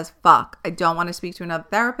traumatized as fuck. I don't want to speak to another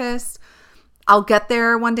therapist. I'll get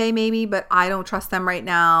there one day maybe, but I don't trust them right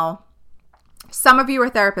now. Some of you are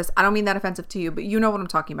therapists. I don't mean that offensive to you, but you know what I'm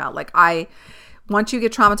talking about. Like, once you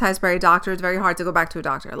get traumatized by a doctor, it's very hard to go back to a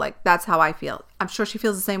doctor. Like, that's how I feel. I'm sure she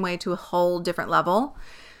feels the same way to a whole different level.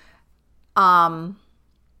 But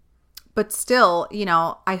still,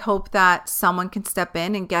 I hope that someone can step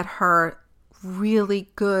in and get her really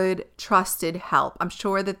good, trusted help. I'm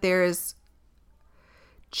sure that there's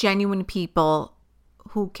genuine people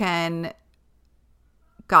who can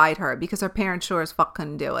guide her because her parents sure as fuck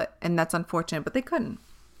couldn't do it. And that's unfortunate, but they couldn't.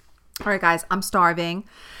 All right, guys, I'm starving.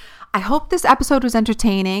 I hope this episode was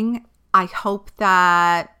entertaining. I hope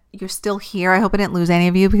that you're still here. I hope I didn't lose any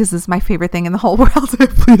of you because this is my favorite thing in the whole world.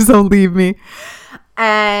 Please don't leave me.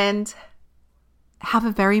 And have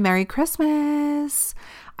a very Merry Christmas.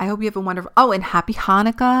 I hope you have a wonderful... Oh, and Happy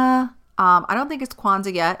Hanukkah. I don't think it's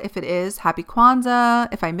Kwanzaa yet. If it is, Happy Kwanzaa.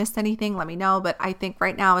 If I missed anything, let me know. But I think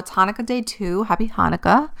right now it's Hanukkah Day 2. Happy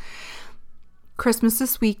Hanukkah. Christmas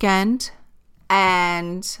this weekend.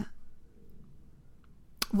 And...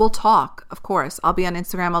 we'll talk, of course. I'll be on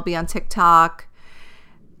Instagram. I'll be on TikTok.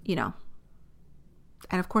 And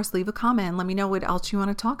of course, leave a comment. Let me know what else you want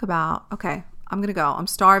to talk about. Okay, I'm going to go. I'm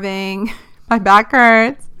starving. My back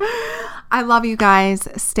hurts. I love you guys.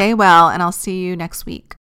 Stay well, and I'll see you next week.